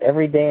use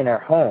every day in our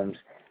homes,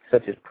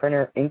 such as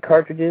printer ink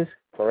cartridges,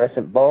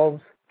 fluorescent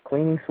bulbs,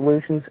 cleaning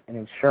solutions, and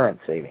insurance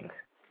savings.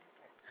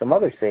 Some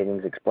other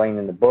savings explained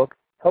in the book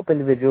help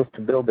individuals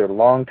to build their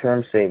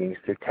long-term savings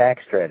through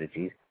tax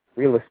strategies,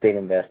 real estate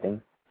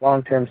investing,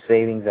 long-term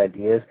savings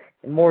ideas,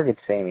 and mortgage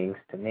savings,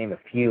 to name a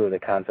few of the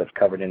concepts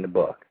covered in the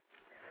book.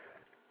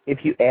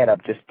 If you add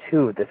up just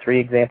 2 of the 3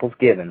 examples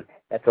given,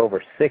 that's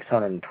over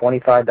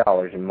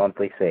 $625 in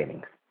monthly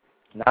savings,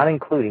 not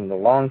including the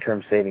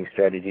long-term saving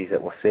strategies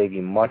that will save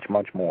you much,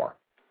 much more.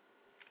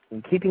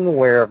 In keeping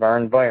aware of our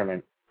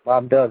environment,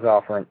 Bob does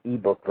offer an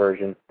ebook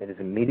version that is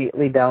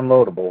immediately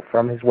downloadable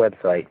from his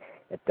website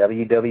at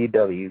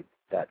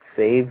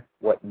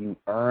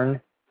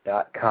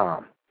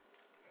www.savewhatyouearn.com.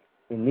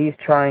 In these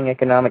trying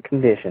economic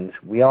conditions,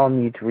 we all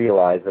need to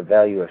realize the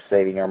value of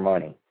saving our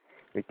money,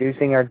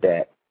 reducing our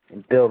debt,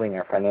 and building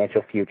our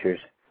financial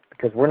futures,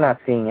 because we're not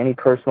seeing any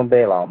personal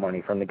bailout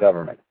money from the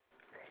government.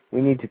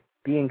 We need to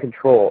be in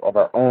control of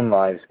our own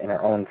lives and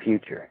our own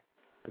future.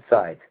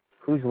 Besides,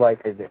 whose life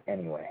is it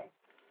anyway?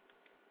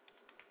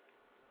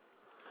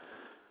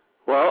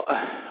 Well,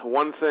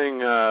 one thing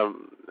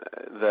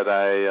that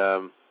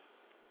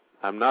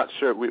I'm not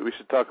sure we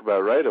should talk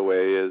about right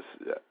away is,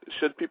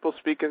 should people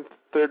speak in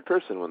third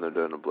person when they're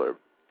doing a blurb?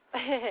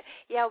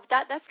 Yeah,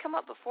 that's come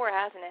up before,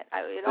 hasn't it?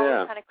 It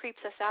always kind of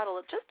creeps us out a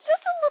little, just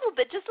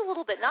a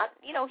little bit. Not,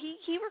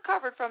 he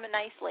recovered from it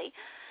nicely.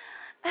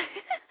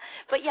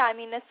 But yeah, I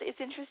mean, it's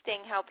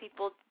interesting how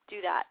people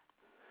do that.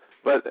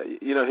 But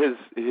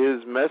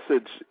his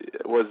message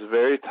was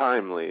very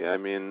timely. I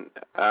mean,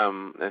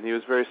 and he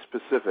was very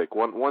specific.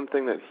 One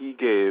thing that he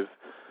gave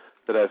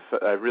that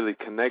I really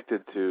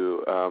connected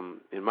to,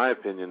 in my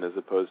opinion, as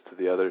opposed to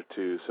the other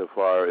 2 so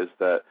far, is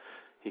that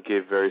he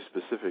gave very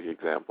specific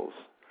examples.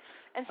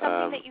 And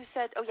something that you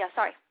said, oh yeah,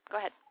 sorry, go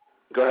ahead.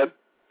 Go ahead.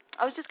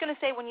 I was just going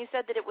to say, when you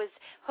said that it was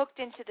hooked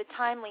into the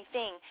timely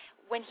thing,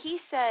 when he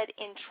said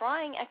in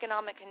trying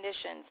economic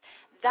conditions,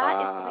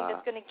 that is something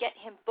that's going to get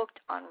him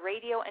booked on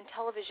radio and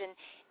television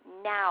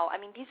now.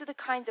 I mean, these are the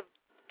kinds of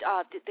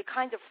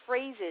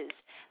phrases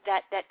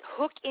that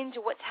hook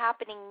into what's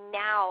happening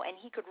now, and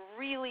he could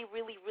really,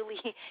 really, really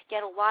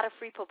get a lot of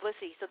free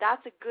publicity. So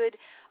that's a good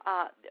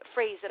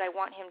phrase that I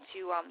want him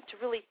to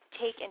really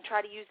take and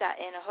try to use that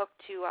in a hook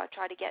to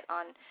try to get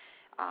on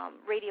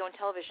radio and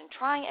television.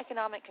 Trying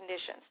economic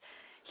conditions.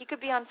 He could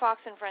be on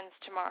Fox and Friends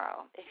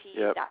tomorrow if he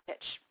used that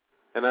pitch.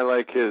 And I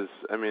like his.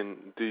 I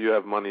mean, do you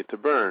have money to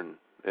burn?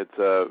 It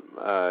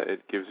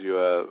gives you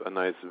a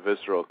nice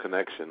visceral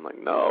connection. Like,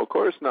 no, of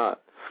course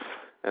not.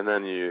 And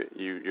then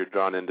you're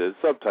drawn into his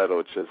subtitle,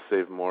 which says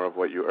 "Save more of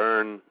what you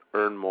earn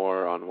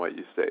more on what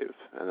you save,"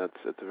 and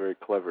it's a very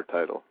clever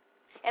title.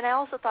 And I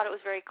also thought it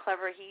was very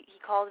clever. He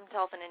called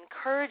himself an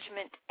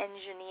encouragement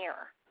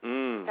engineer,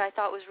 which I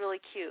thought was really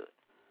cute.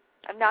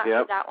 I've not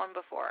heard that one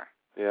before.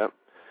 Yep.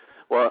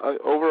 Well,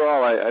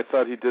 overall, I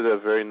thought he did a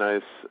very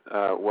nice,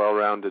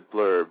 well-rounded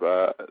blurb.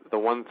 The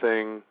one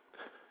thing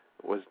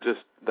was just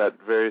that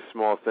very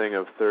small thing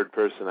of third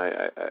person.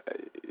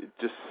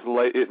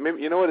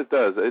 You know what it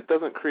does? It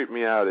doesn't creep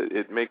me out.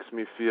 It makes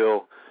me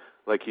feel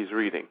like he's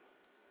reading,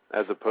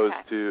 as opposed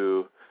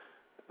to,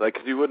 like,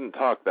 'cause you wouldn't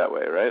talk that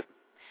way, right?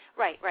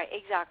 Right,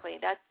 exactly.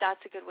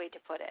 That's a good way to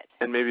put it.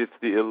 And maybe it's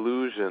the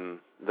illusion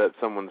that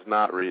someone's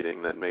not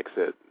reading that makes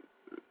it,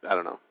 I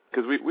don't know,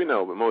 because we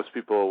know, but most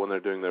people, when they're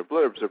doing their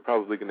blurbs, are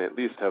probably going to at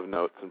least have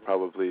notes and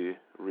probably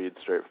read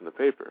straight from the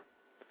paper.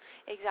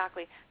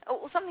 Exactly. Oh,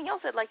 well, something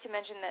else I'd like to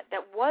mention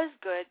that was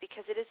good,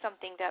 because it is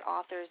something that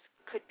authors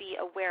could be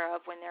aware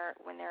of when they're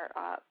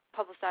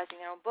publicizing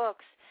their own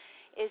books,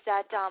 is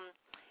that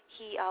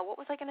he what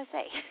was I going to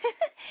say?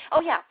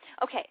 Oh yeah,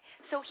 okay.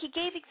 So he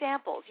gave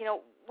examples.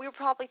 We were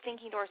probably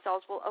thinking to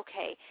ourselves, well,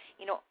 okay,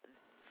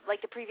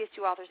 like the previous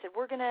two authors said,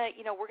 we're gonna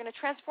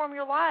transform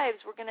your lives.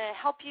 We're gonna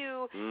help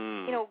you,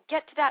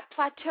 get to that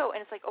plateau.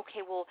 And it's like,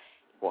 okay, well,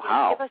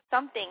 how? Give us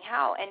something.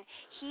 How? And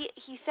he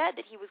said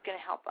that he was going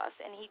to help us,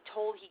 and he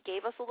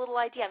gave us a little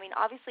idea. I mean,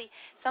 obviously,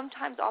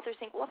 sometimes authors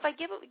think, well, if I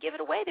give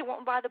it away, they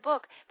won't buy the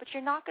book. But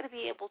you're not going to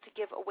be able to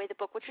give away the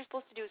book. What you're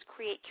supposed to do is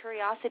create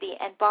curiosity,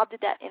 and Bob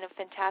did that in a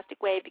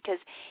fantastic way, because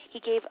he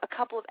gave a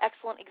couple of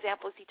excellent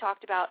examples. He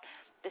talked about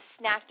the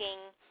snacking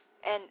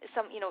and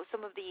some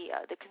of the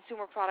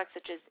consumer products,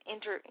 such as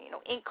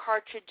ink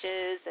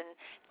cartridges and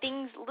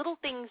little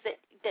things that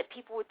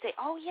people would say,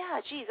 oh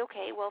yeah, geez,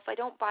 okay, well, if I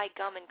don't buy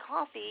gum and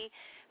coffee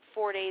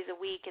 4 days a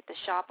week at the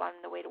shop on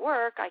the way to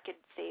work, I could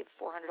save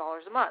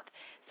 $400 a month.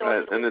 So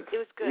right. it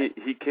was good.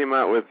 He came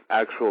out with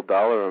actual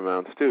dollar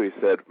amounts too. He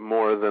said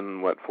more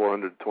than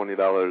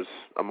 $420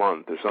 a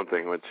month or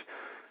something, which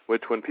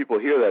when people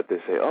hear that, they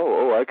say,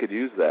 oh, I could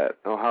use that.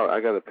 Oh, how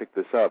I got to pick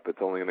this up.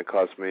 It's only going to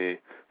cost me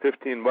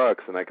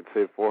 $15, and I could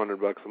save $400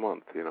 a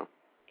month.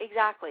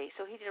 Exactly.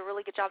 So he did a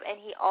really good job, and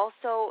he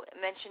also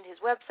mentioned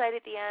his website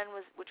at the end,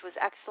 which was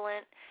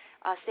excellent,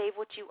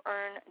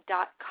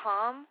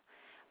 SaveWhatYouEarn.com.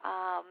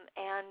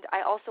 And I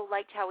also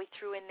liked how he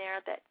threw in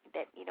there that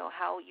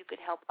how you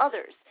could help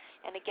others.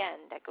 And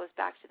again, that goes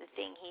back to the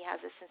thing. He has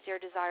a sincere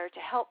desire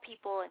to help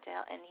people, and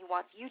he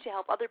wants you to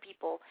help other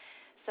people.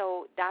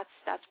 So that's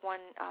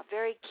one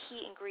very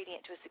key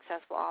ingredient to a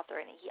successful author,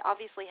 and he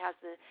obviously has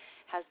the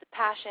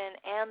passion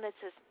and the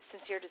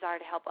sincere desire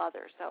to help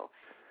others. So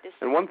this.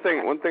 And one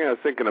thing I was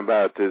thinking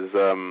about is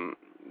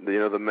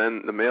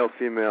the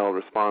male-female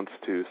response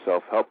to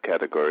self-help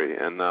category,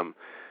 and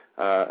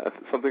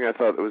something I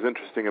thought that was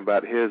interesting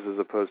about his as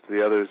opposed to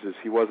the others is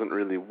he wasn't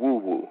really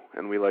woo-woo,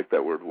 and we like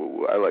that word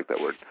woo-woo. I like that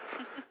word.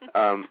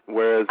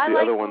 Whereas the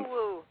other ones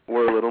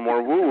were a little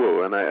more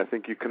woo-woo, and I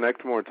think you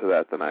connect more to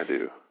that than I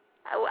do.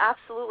 Oh,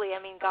 absolutely. I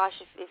mean,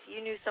 gosh, if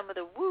you knew some of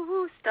the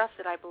woo-woo stuff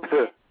that I believe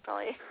in,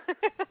 probably.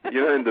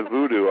 You're not into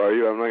voodoo, are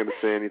you? I'm not going to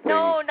say anything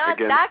No, not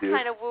against that you.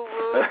 kind of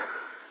woo-woo.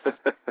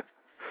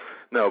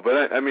 No,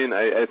 but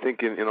I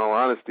think in all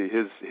honesty,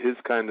 his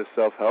kind of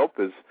self-help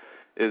is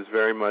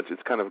very much,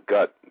 it's kind of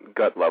gut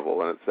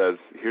level, and it says,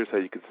 here's how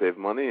you could save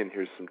money, and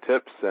here's some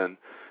tips, and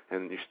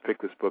you should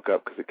pick this book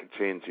up because it could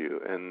change you.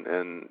 And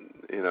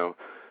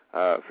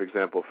for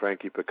example,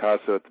 Frankie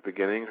Picasso at the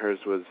beginning,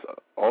 hers was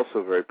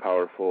also very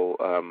powerful,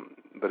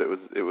 but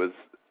it was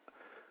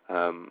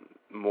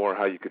more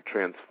how you could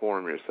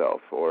transform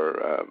yourself, or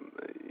a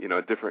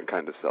different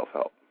kind of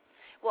self-help.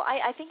 Well,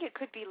 I think it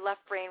could be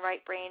left brain,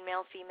 right brain,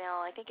 male,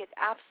 female. I think it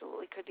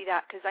absolutely could be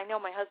that, because I know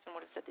my husband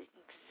would have said the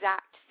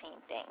exact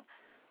same thing.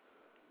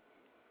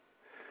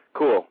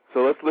 Cool.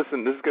 So let's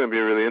listen. This is going to be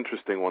a really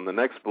interesting one. The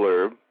next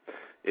blurb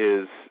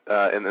is,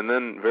 and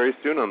then very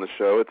soon on the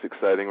show, it's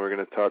exciting, we're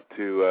going to talk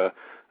to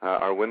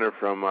our winner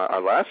from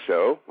our last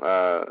show,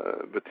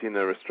 Bettina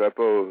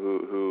Restrepo,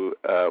 who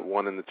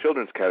won in the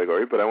children's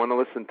category. But I want to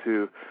listen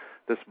to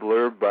this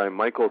blurb by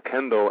Michael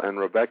Kendall and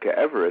Rebecca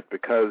Everett,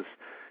 because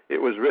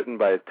it was written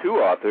by two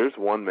authors,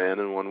 one man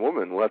and one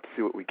woman. We'll have to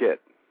see what we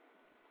get.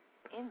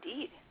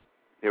 Indeed.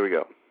 Here we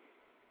go.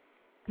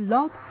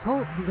 Blog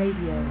Talk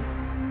Radio.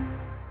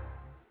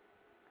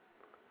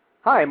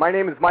 Hi, my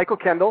name is Michael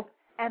Kendall.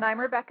 And I'm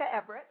Rebecca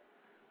Everett.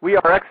 We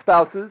are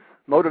ex-spouses,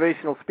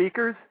 motivational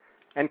speakers,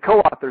 and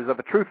co-authors of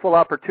A Truthful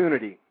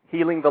Opportunity,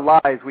 Healing the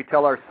Lies We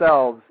Tell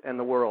Ourselves and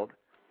the World.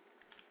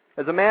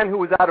 As a man who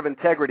was out of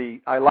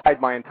integrity, I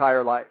lied my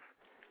entire life.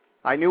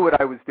 I knew what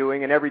I was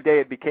doing, and every day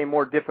it became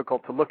more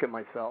difficult to look at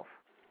myself.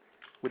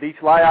 With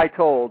each lie I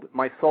told,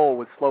 my soul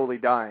was slowly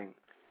dying.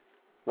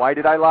 Why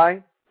did I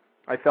lie?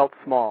 I felt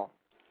small.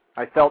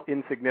 I felt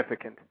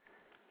insignificant.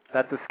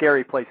 That's a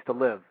scary place to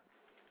live.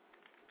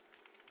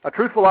 A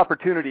Truthful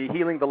Opportunity,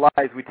 Healing the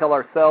Lies We Tell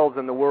Ourselves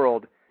and the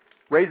World,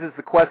 raises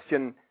the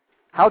question,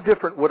 how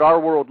different would our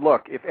world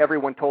look if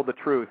everyone told the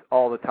truth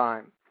all the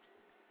time?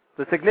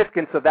 The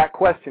significance of that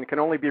question can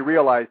only be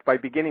realized by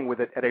beginning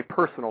with it at a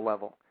personal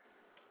level.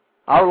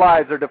 Our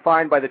lives are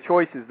defined by the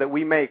choices that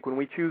we make when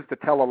we choose to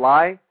tell a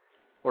lie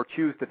or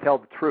choose to tell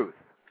the truth.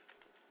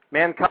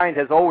 Mankind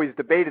has always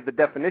debated the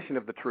definition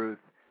of the truth.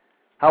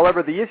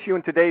 However, the issue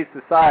in today's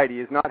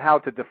society is not how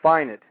to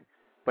define it,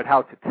 but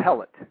how to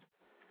tell it.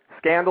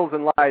 Scandals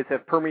and lies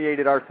have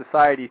permeated our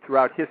society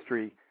throughout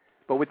history,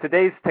 but with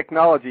today's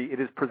technology, it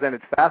is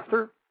presented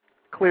faster,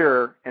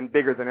 clearer, and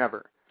bigger than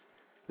ever.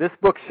 This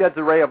book sheds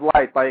a ray of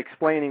light by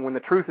explaining when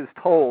the truth is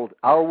told,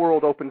 our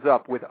world opens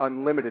up with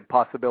unlimited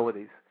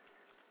possibilities.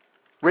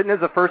 Written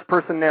as a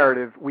first-person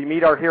narrative, we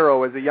meet our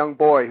hero as a young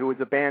boy who was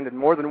abandoned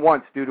more than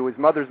once due to his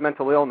mother's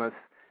mental illness,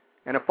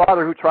 and a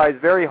father who tries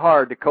very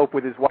hard to cope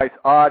with his wife's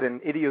odd and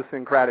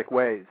idiosyncratic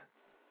ways.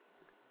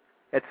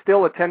 At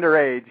still a tender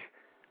age,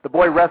 the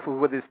boy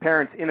wrestles with his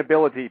parents'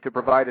 inability to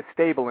provide a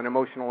stable and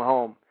emotional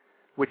home,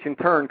 which in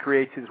turn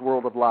creates his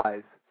world of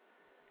lies.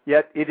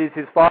 Yet it is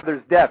his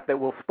father's death that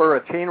will spur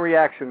a chain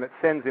reaction that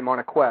sends him on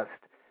a quest,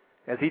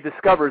 as he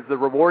discovers the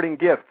rewarding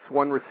gifts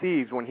one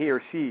receives when he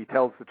or she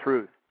tells the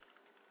truth.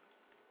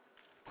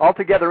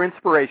 Altogether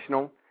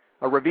inspirational,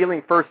 a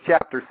revealing first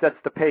chapter sets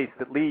the pace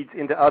that leads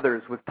into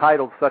others with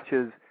titles such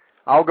as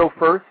I'll Go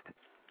First,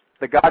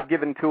 The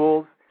God-Given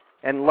Tools,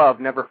 and Love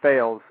Never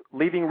Fails,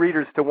 leaving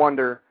readers to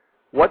wonder,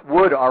 what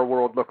would our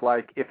world look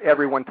like if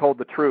everyone told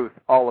the truth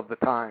all of the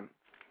time?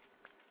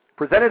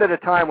 Presented at a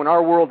time when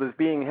our world is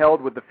being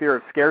held with the fear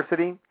of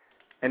scarcity,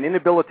 an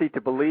inability to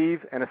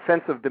believe, and a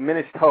sense of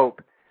diminished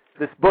hope,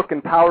 this book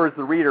empowers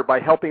the reader by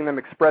helping them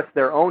express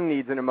their own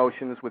needs and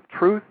emotions with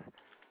truth,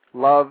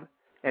 love,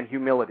 and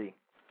humility.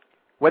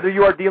 Whether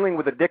you are dealing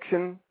with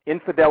addiction,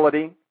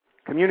 infidelity,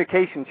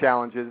 communication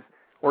challenges,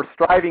 or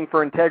striving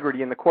for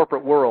integrity in the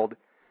corporate world,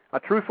 a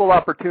truthful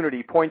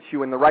opportunity points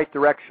you in the right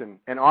direction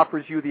and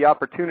offers you the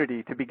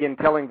opportunity to begin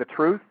telling the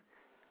truth,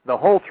 the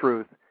whole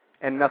truth,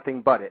 and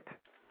nothing but it.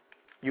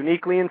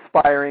 Uniquely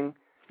inspiring,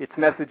 its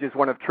message is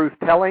one of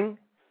truth-telling,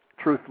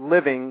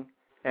 truth-living,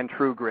 and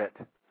true grit.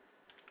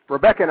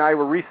 Rebecca and I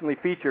were recently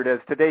featured as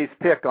today's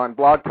pick on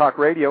Blog Talk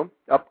Radio,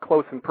 Up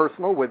Close and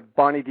Personal with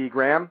Bonnie D.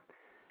 Graham,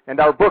 and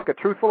our book, A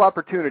Truthful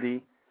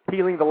Opportunity,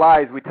 Healing the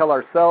Lies We Tell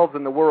Ourselves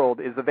and the World,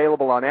 is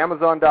available on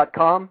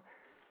Amazon.com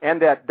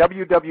and at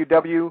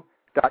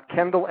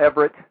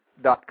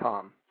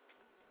www.kendalleverett.com.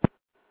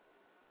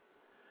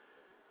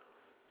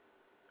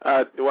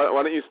 Why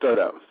don't you start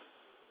out?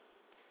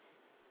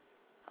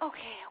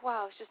 Okay,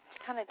 wow, I was just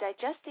kind of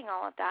digesting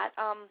all of that.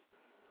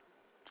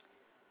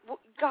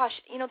 Gosh,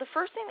 the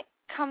first thing that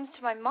comes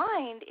to my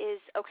mind is,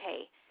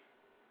 okay,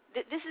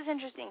 this is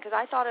interesting because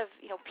I thought of,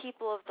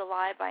 People of the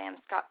Lie by M.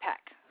 Scott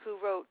Peck, who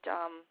wrote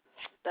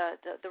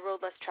the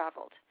Road Less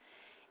Traveled.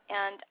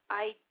 And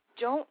I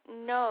don't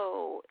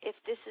know if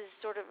this is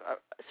sort of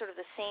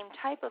the same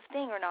type of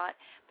thing or not,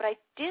 but I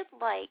did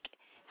like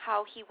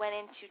how he went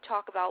in to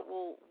talk about,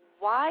 well,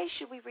 why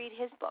should we read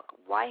his book?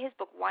 Why his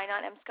book? Why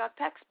not M. Scott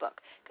Peck's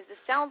book? Because this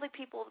sounds like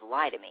People of the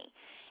Lie to me.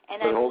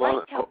 And but hold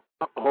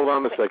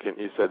on a second.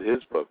 You said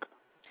his book.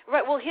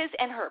 Right, well, his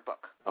and her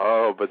book.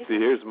 Oh, but see,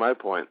 here's my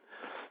point.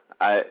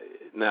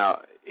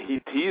 Now, he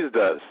teased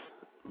us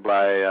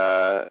by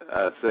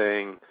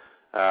saying,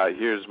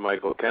 here's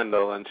Michael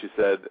Kendall, and she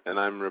said, and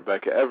I'm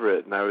Rebecca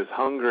Everett, and I was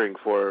hungering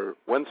for,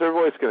 when's her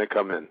voice going to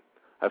come in?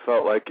 I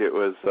felt like it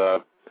was,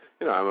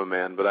 I'm a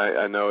man, but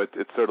I know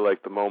it's sort of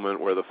like the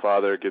moment where the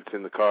father gets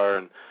in the car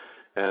and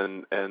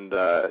he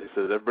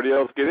says, everybody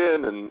else get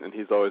in, and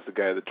he's always the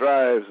guy that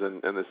drives,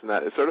 and this and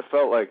that. It sort of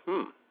felt like,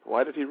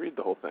 why did he read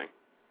the whole thing?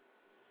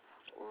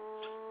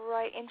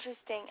 Right,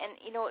 interesting. And,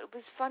 it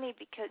was funny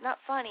because, not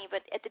funny,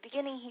 but at the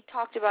beginning he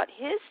talked about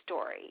his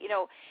story.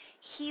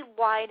 He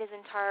lied his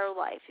entire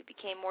life. It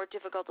became more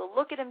difficult to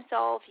look at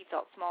himself. He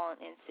felt small and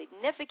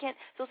insignificant.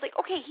 So it's like,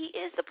 okay, he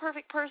is the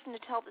perfect person to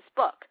tell this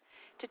book.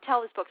 So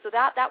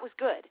that was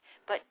good.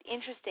 But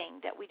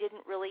interesting that we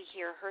didn't really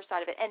hear her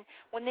side of it. And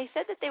when they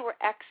said that they were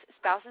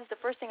ex-spouses,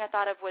 the first thing I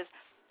thought of was,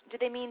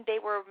 did they mean they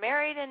were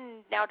married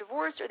and now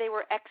divorced, or they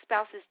were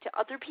ex-spouses to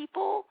other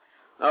people?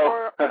 Oh.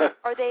 Or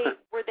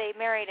were they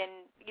married and,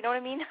 you know what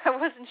I mean? I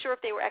wasn't sure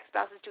if they were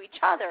ex-spouses to each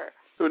other.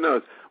 Who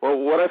knows? Well,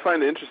 what I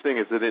find interesting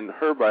is that in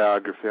her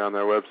biography on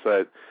their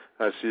website,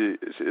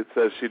 it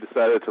says she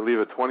decided to leave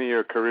a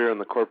 20-year career in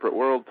the corporate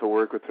world to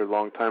work with her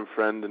longtime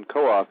friend and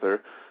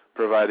co-author,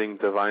 providing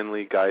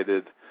divinely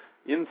guided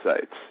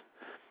insights.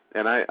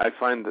 And I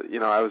find that,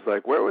 I was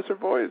like, where was her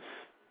voice?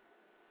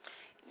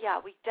 Yeah,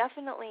 we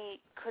definitely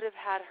could have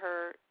had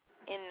her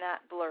in that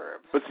blurb.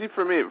 But see,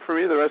 for me,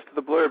 the rest of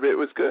the blurb, it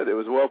was good. It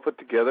was well put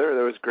together.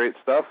 There was great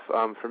stuff.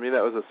 For me,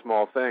 that was a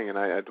small thing, and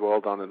I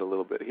dwelled on it a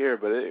little bit here,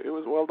 but it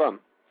was well done.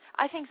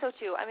 I think so,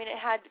 too. I mean, it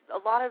had a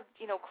lot of,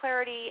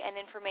 clarity and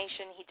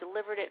information. He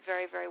delivered it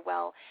very, very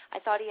well. I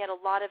thought he had a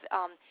lot of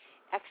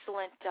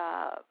excellent,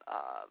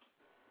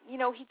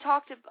 he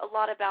talked a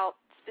lot about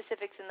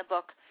specifics in the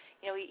book.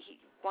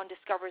 One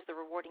discovers the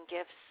rewarding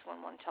gifts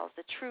when one tells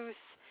the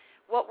truth.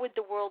 What would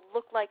the world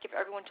look like if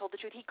everyone told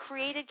the truth? He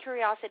created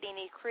curiosity, and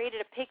he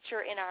created a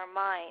picture in our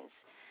minds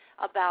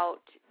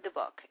about the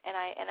book. And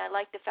I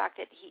like the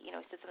fact that he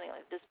said something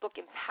like, this book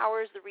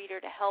empowers the reader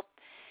to help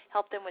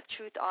them with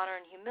truth, honor,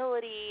 and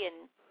humility,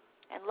 and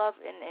love.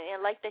 And I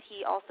like that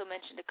he also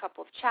mentioned a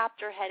couple of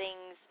chapter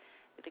headings,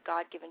 the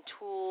God-given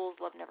tools,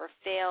 love never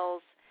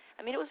fails.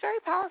 I mean, it was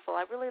very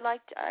powerful. I really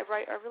liked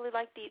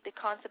the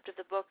concept of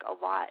the book a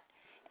lot,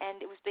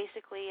 and it was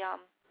basically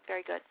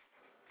very good.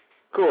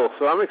 Cool.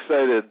 So I'm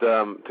excited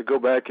to go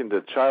back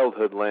into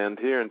childhood land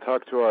here and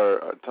talk to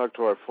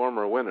our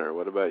former winner.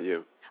 What about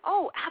you?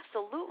 Oh,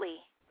 absolutely.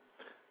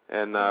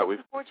 And I'm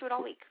looking forward to it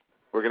all week.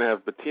 We're going to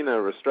have Bettina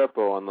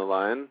Restrepo on the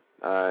line,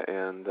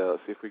 and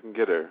let's see if we can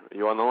get her. Are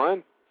you on the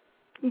line?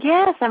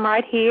 Yes, I'm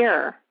right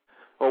here.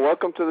 Well,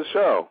 welcome to the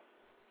show.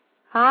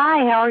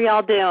 Hi, how are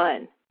y'all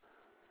doing?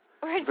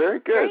 We're very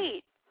good.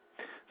 Great.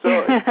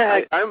 So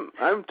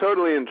I'm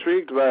totally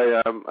intrigued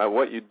by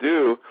what you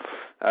do.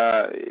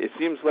 It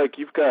seems like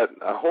you've got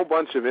a whole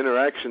bunch of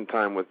interaction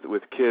time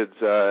with kids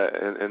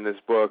in this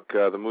book,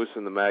 The Moose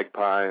and the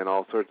Magpie, and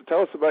all sorts.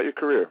 Tell us about your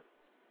career.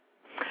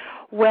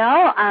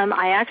 Well,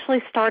 I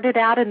actually started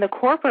out in the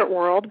corporate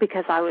world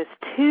because I was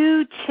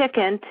too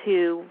chicken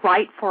to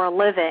write for a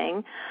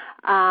living.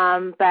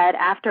 But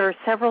after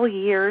several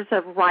years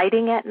of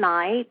writing at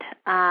night,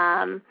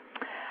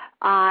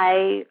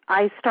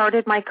 I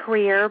started my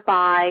career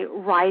by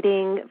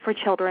writing for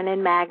children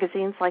in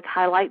magazines like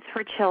Highlights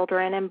for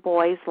Children and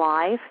Boys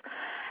Life.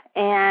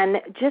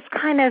 And just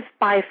kind of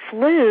by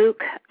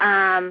fluke,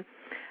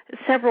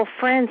 several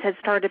friends had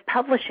started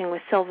publishing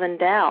with Sylvan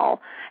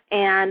Dell,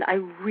 and I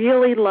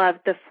really loved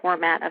the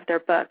format of their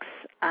books,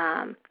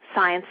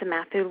 Science and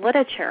Math Through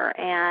Literature.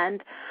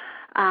 And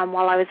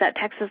while I was at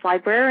Texas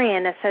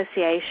Librarian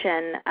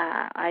Association,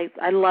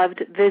 I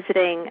loved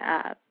visiting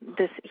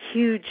this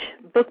huge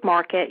book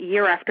market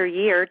year after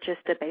year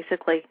just to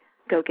basically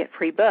go get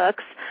free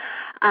books.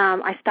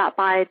 I stopped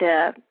by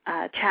to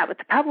chat with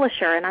the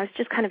publisher, and I was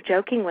just kind of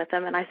joking with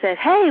him, and I said,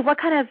 "Hey, what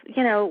kind of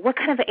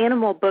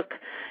animal book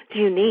do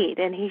you need?"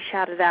 And he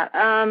shouted out,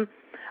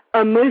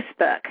 "A moose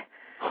book."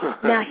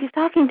 Now, he's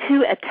talking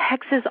to a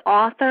Texas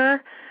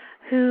author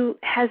who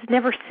has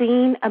never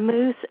seen a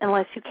moose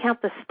unless you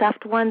count the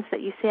stuffed ones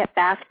that you see at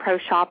Bass Pro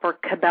Shop or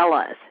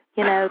Cabela's,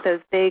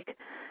 those big,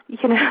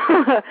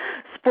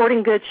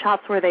 sporting goods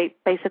shops where they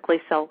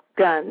basically sell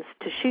guns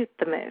to shoot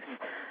the moose.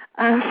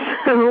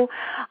 So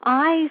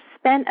I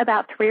spent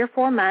about 3 or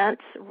 4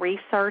 months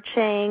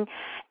researching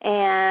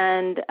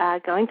and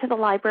going to the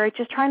library,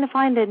 just trying to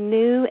find a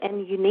new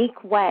and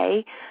unique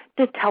way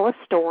to tell a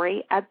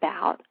story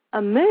about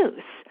a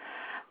moose.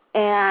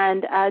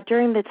 And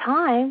during the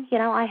time,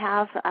 I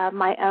have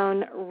my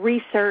own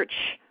research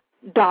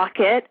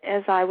docket,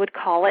 as I would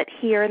call it,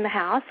 here in the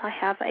house. I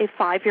have a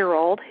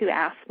 5-year-old who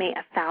asks me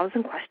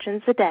 1,000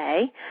 questions a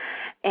day,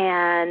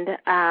 and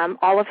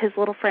all of his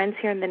little friends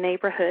here in the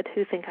neighborhood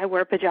who think I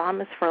wear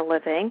pajamas for a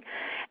living,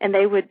 and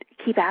they would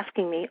keep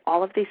asking me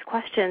all of these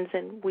questions,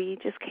 and we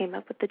just came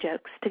up with the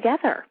jokes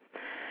together.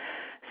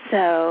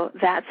 So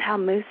that's how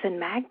Moose and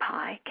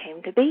Magpie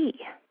came to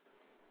be.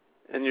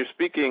 And you're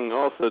speaking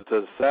also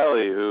to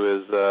Sally,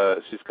 who is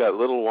she's got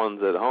little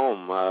ones at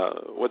home.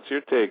 What's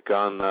your take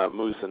on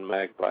Moose and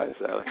Magpie,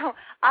 Sally? Oh,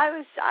 I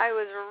was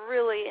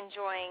really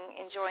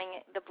enjoying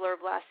the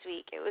blurb last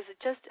week. It was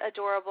just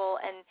adorable,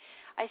 and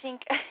I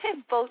think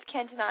both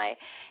Kent and I,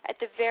 at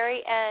the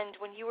very end,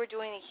 when you were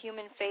doing a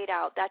human fade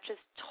out, that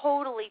just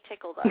totally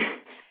tickled us.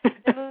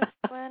 The moose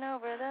went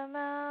over the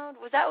mountain.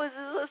 Was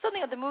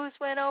something of the moose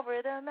went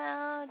over the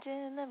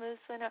mountain. The moose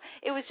went over.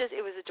 It was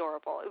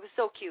adorable. It was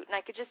so cute, and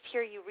I could just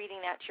hear you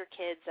reading that to your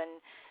kids,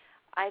 and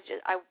I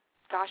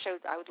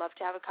would love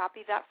to have a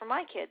copy of that for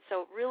my kids.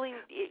 So really,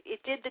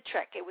 it did the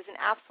trick. It was an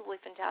absolutely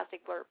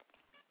fantastic blurb.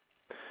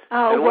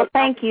 Oh, well,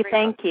 thank you.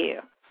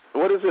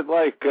 What is it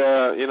like,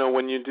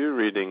 when you do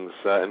readings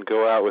and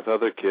go out with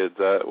other kids?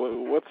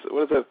 What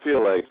does that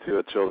feel like to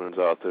a children's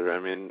author? I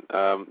mean,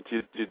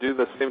 do you do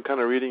the same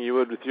kind of reading you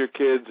would with your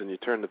kids, and you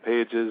turn the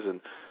pages,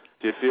 and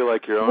do you feel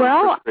like your own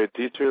first grade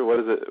teacher? What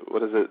is it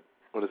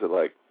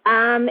like?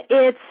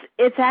 It's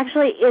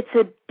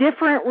a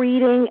different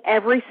reading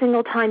every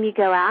single time you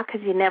go out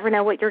because you never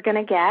know what you're going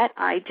to get.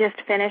 I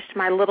just finished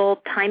my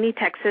little tiny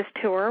Texas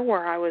tour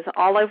where I was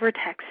all over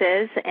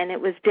Texas, and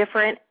it was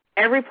different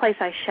every place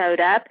I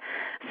showed up.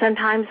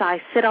 Sometimes I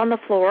sit on the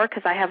floor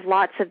because I have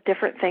lots of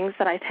different things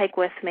that I take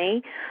with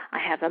me. I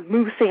have a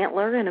moose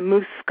antler and a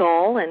moose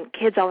skull, and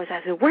kids always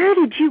ask me, "Where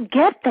did you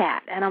get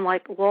that?" And I'm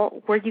like,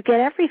 "Well, where you get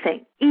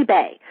everything?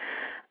 eBay."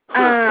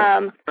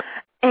 And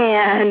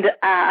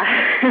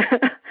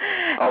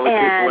all the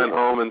kids went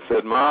home and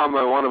said, "Mom,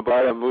 I want to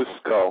buy a moose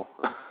skull."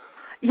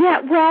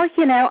 Yeah, well,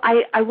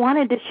 I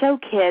wanted to show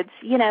kids,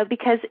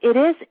 because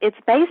it's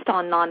based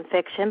on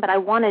nonfiction, but I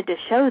wanted to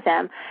show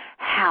them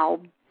how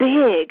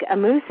big a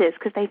moose is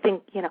because they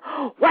think,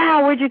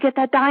 wow, where'd you get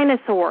that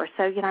dinosaur?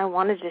 So, I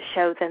wanted to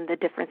show them the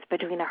difference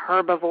between a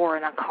herbivore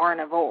and a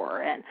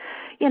carnivore. And,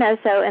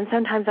 and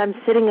sometimes I'm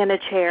sitting in a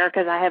chair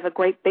because I have a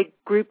great big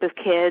group of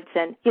kids.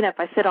 And, if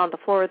I sit on the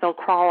floor, they'll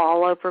crawl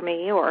all over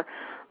me. Or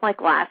like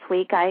last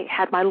week, I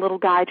had my little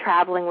guy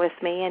traveling with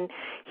me, and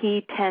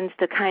he tends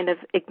to kind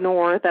of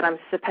ignore that I'm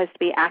supposed to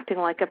be acting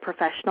like a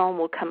professional and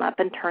will come up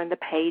and turn the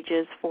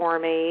pages for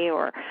me.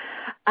 Or,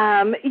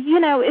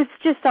 it's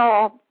just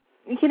all,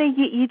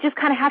 you just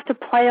kind of have to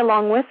play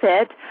along with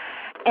it.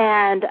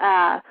 And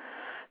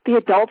the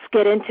adults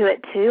get into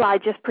it, too. I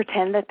just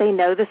pretend that they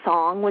know the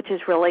song, which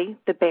is really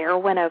The Bear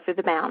Went Over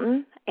the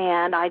Mountain.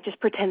 And I just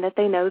pretend that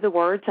they know the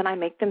words, and I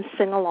make them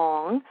sing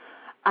along.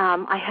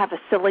 I have a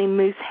silly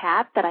moose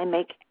hat that I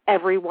make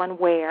everyone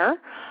wear.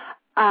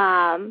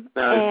 Now, is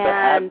the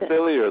hat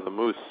silly or the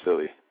moose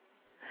silly?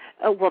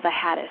 Well, the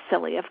hat is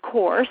silly, of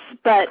course,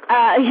 but,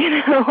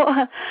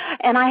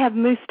 and I have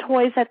moose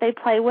toys that they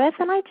play with,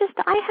 and I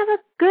have a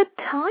good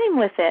time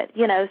with it,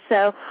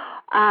 so,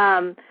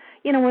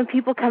 you know, when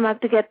people come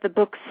up to get the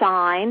book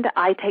signed,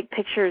 I take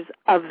pictures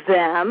of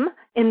them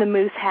in the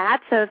moose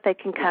hat, so if they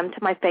can come to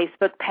my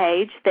Facebook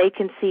page, they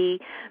can see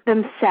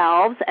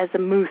themselves as a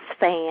moose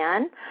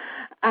fan.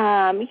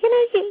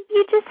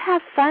 You just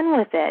have fun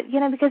with it,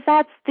 because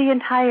that's the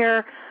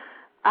entire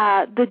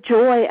the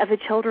joy of a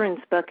children's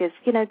book is,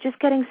 just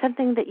getting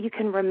something that you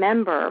can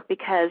remember,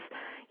 because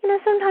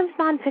sometimes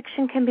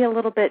nonfiction can be a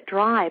little bit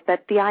dry,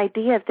 but the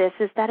idea of this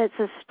is that it's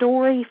a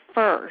story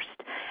first,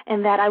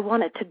 and that I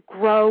want it to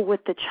grow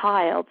with the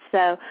child,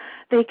 so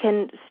they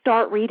can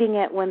start reading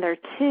it when they're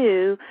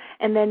 2,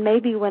 and then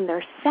maybe when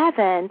they're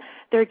 7,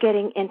 they're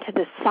getting into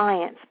the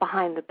science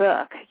behind the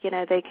book.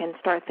 They can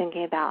start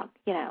thinking about,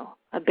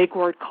 a big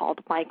word called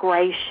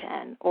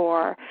migration,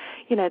 or,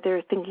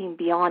 they're thinking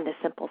beyond a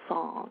simple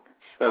song.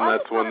 And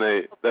that's when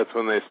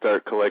they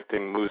start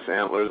collecting moose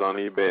antlers on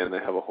eBay, and they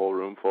have a whole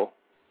room full.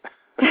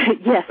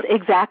 Yes,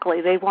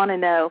 exactly. They want to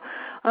know,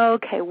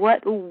 okay,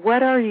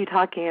 what are you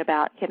talking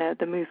about,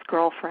 the moose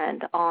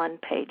girlfriend on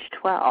page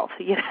 12,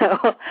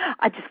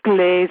 I just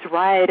glaze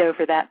right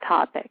over that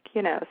topic,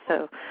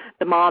 so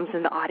the moms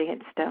in the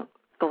audience don't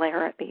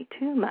glare at me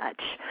too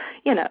much,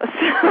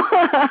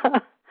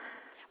 so.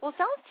 Well, it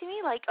sounds to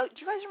me like,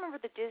 do you guys remember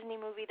the Disney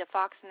movie, The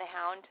Fox and the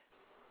Hound?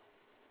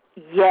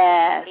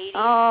 Yes. 80s?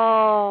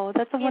 Oh,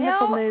 that's a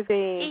wonderful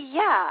movie.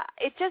 Yeah.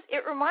 It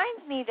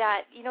reminds me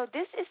that,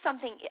 this is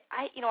something,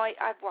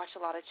 I've watched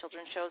a lot of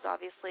children's shows,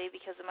 obviously,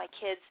 because of my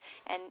kids,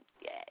 and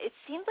it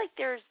seems like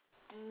there's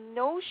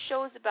no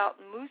shows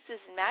about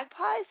mooses and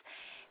magpies,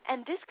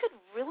 and this could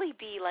really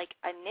be like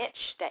a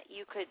niche that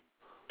you could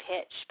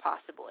pitch,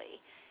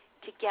 possibly,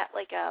 to get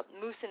like a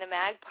moose and a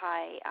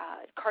magpie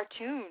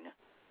cartoon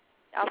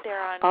out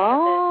there on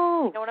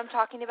you know what I'm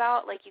talking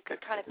about? Like you could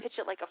kind of pitch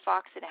it like a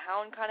fox and a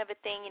hound kind of a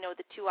thing,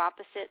 the two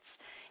opposites,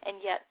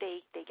 and yet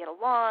they get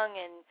along,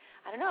 and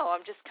I don't know,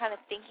 I'm just kind of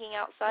thinking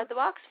outside the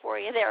box for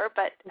you there,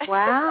 but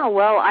Wow,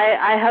 well,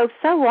 I hope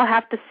so. We'll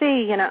have to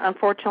see.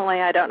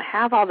 Unfortunately I don't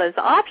have all those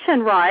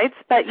option rights,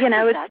 but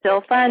it's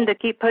still fun to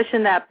keep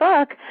pushing that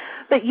book.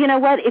 But you know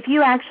what, if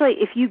you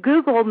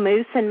Google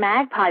moose and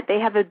magpie, they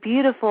have a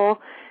beautiful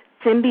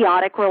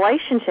symbiotic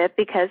relationship,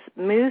 because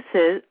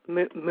mooses,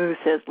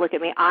 look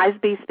at me, eyes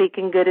be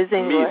speaking good as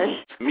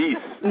English.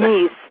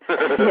 Meese.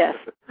 Yes.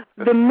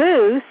 The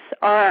moose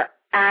are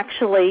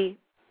actually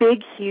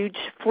big, huge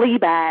flea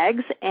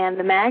bags, and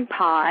the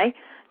magpie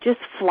just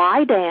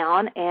fly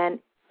down and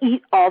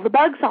eat all the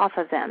bugs off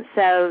of them.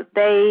 So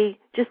they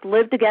just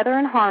live together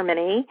in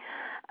harmony.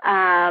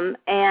 And,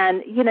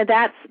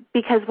 that's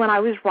because when I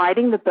was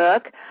writing the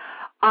book,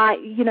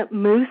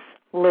 moose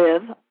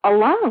live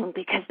alone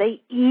because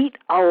they eat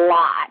a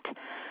lot.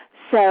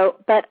 So,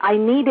 but I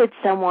needed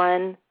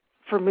someone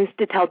for Moose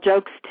to tell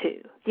jokes to,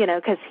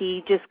 because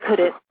he just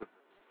couldn't,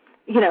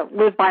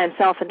 live by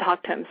himself and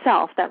talk to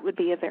himself. That would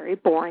be a very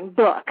boring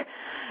book.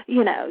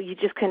 You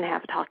just couldn't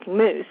have a talking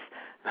moose.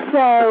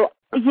 So,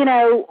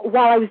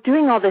 while I was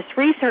doing all this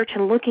research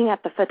and looking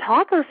at the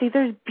photography,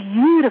 there's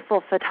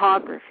beautiful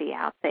photography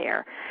out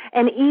there.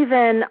 And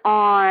even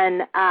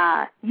on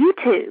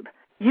YouTube,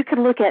 you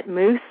can look at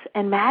moose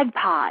and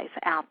magpies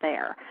out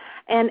there.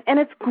 And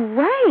it's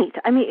great.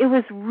 I mean, it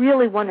was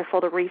really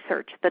wonderful to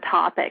research the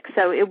topic.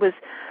 So it was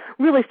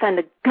really fun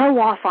to go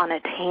off on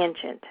a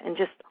tangent and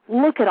just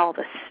look at all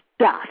the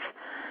stuff.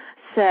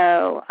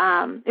 So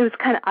it was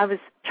I was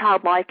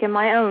childlike in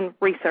my own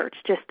research,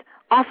 just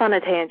off on a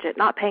tangent,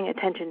 not paying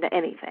attention to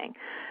anything.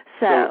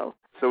 So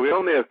we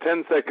only have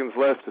 10 seconds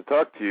left to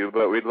talk to you,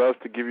 but we'd love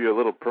to give you a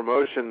little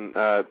promotion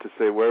to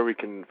say where we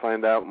can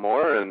find out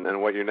more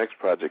and what your next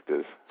project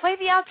is. Play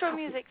the outro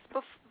music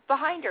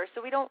behind her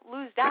so we don't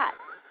lose that.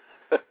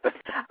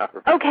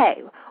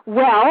 Okay.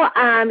 Well,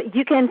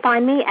 you can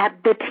find me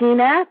at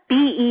Bettina,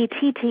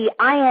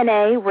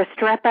 Bettina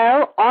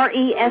Restrepo,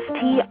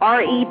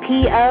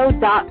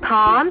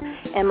 RESTREPO.com,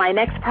 and my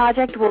next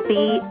project will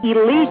be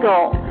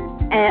Illegal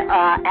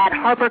at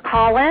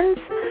HarperCollins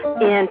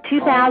in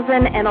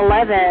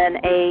 2011,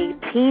 a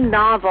teen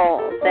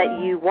novel that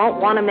you won't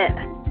want to miss.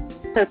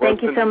 So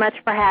thank you so much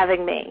for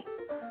having me.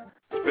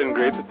 It's been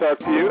great to talk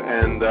to you,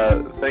 and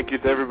thank you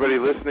to everybody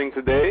listening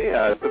today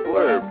to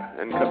Blurb.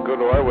 And go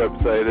to our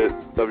website at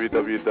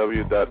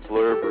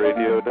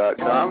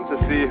www.blurbradio.com to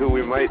see who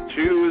we might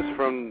choose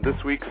from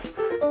this week's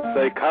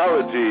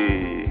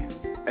psychology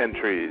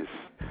entries.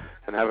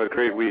 And have a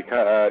great week.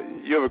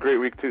 You have a great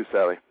week too,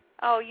 Sally.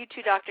 Oh, you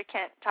too, Dr.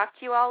 Kent. Talk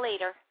to you all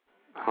later.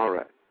 All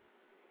right.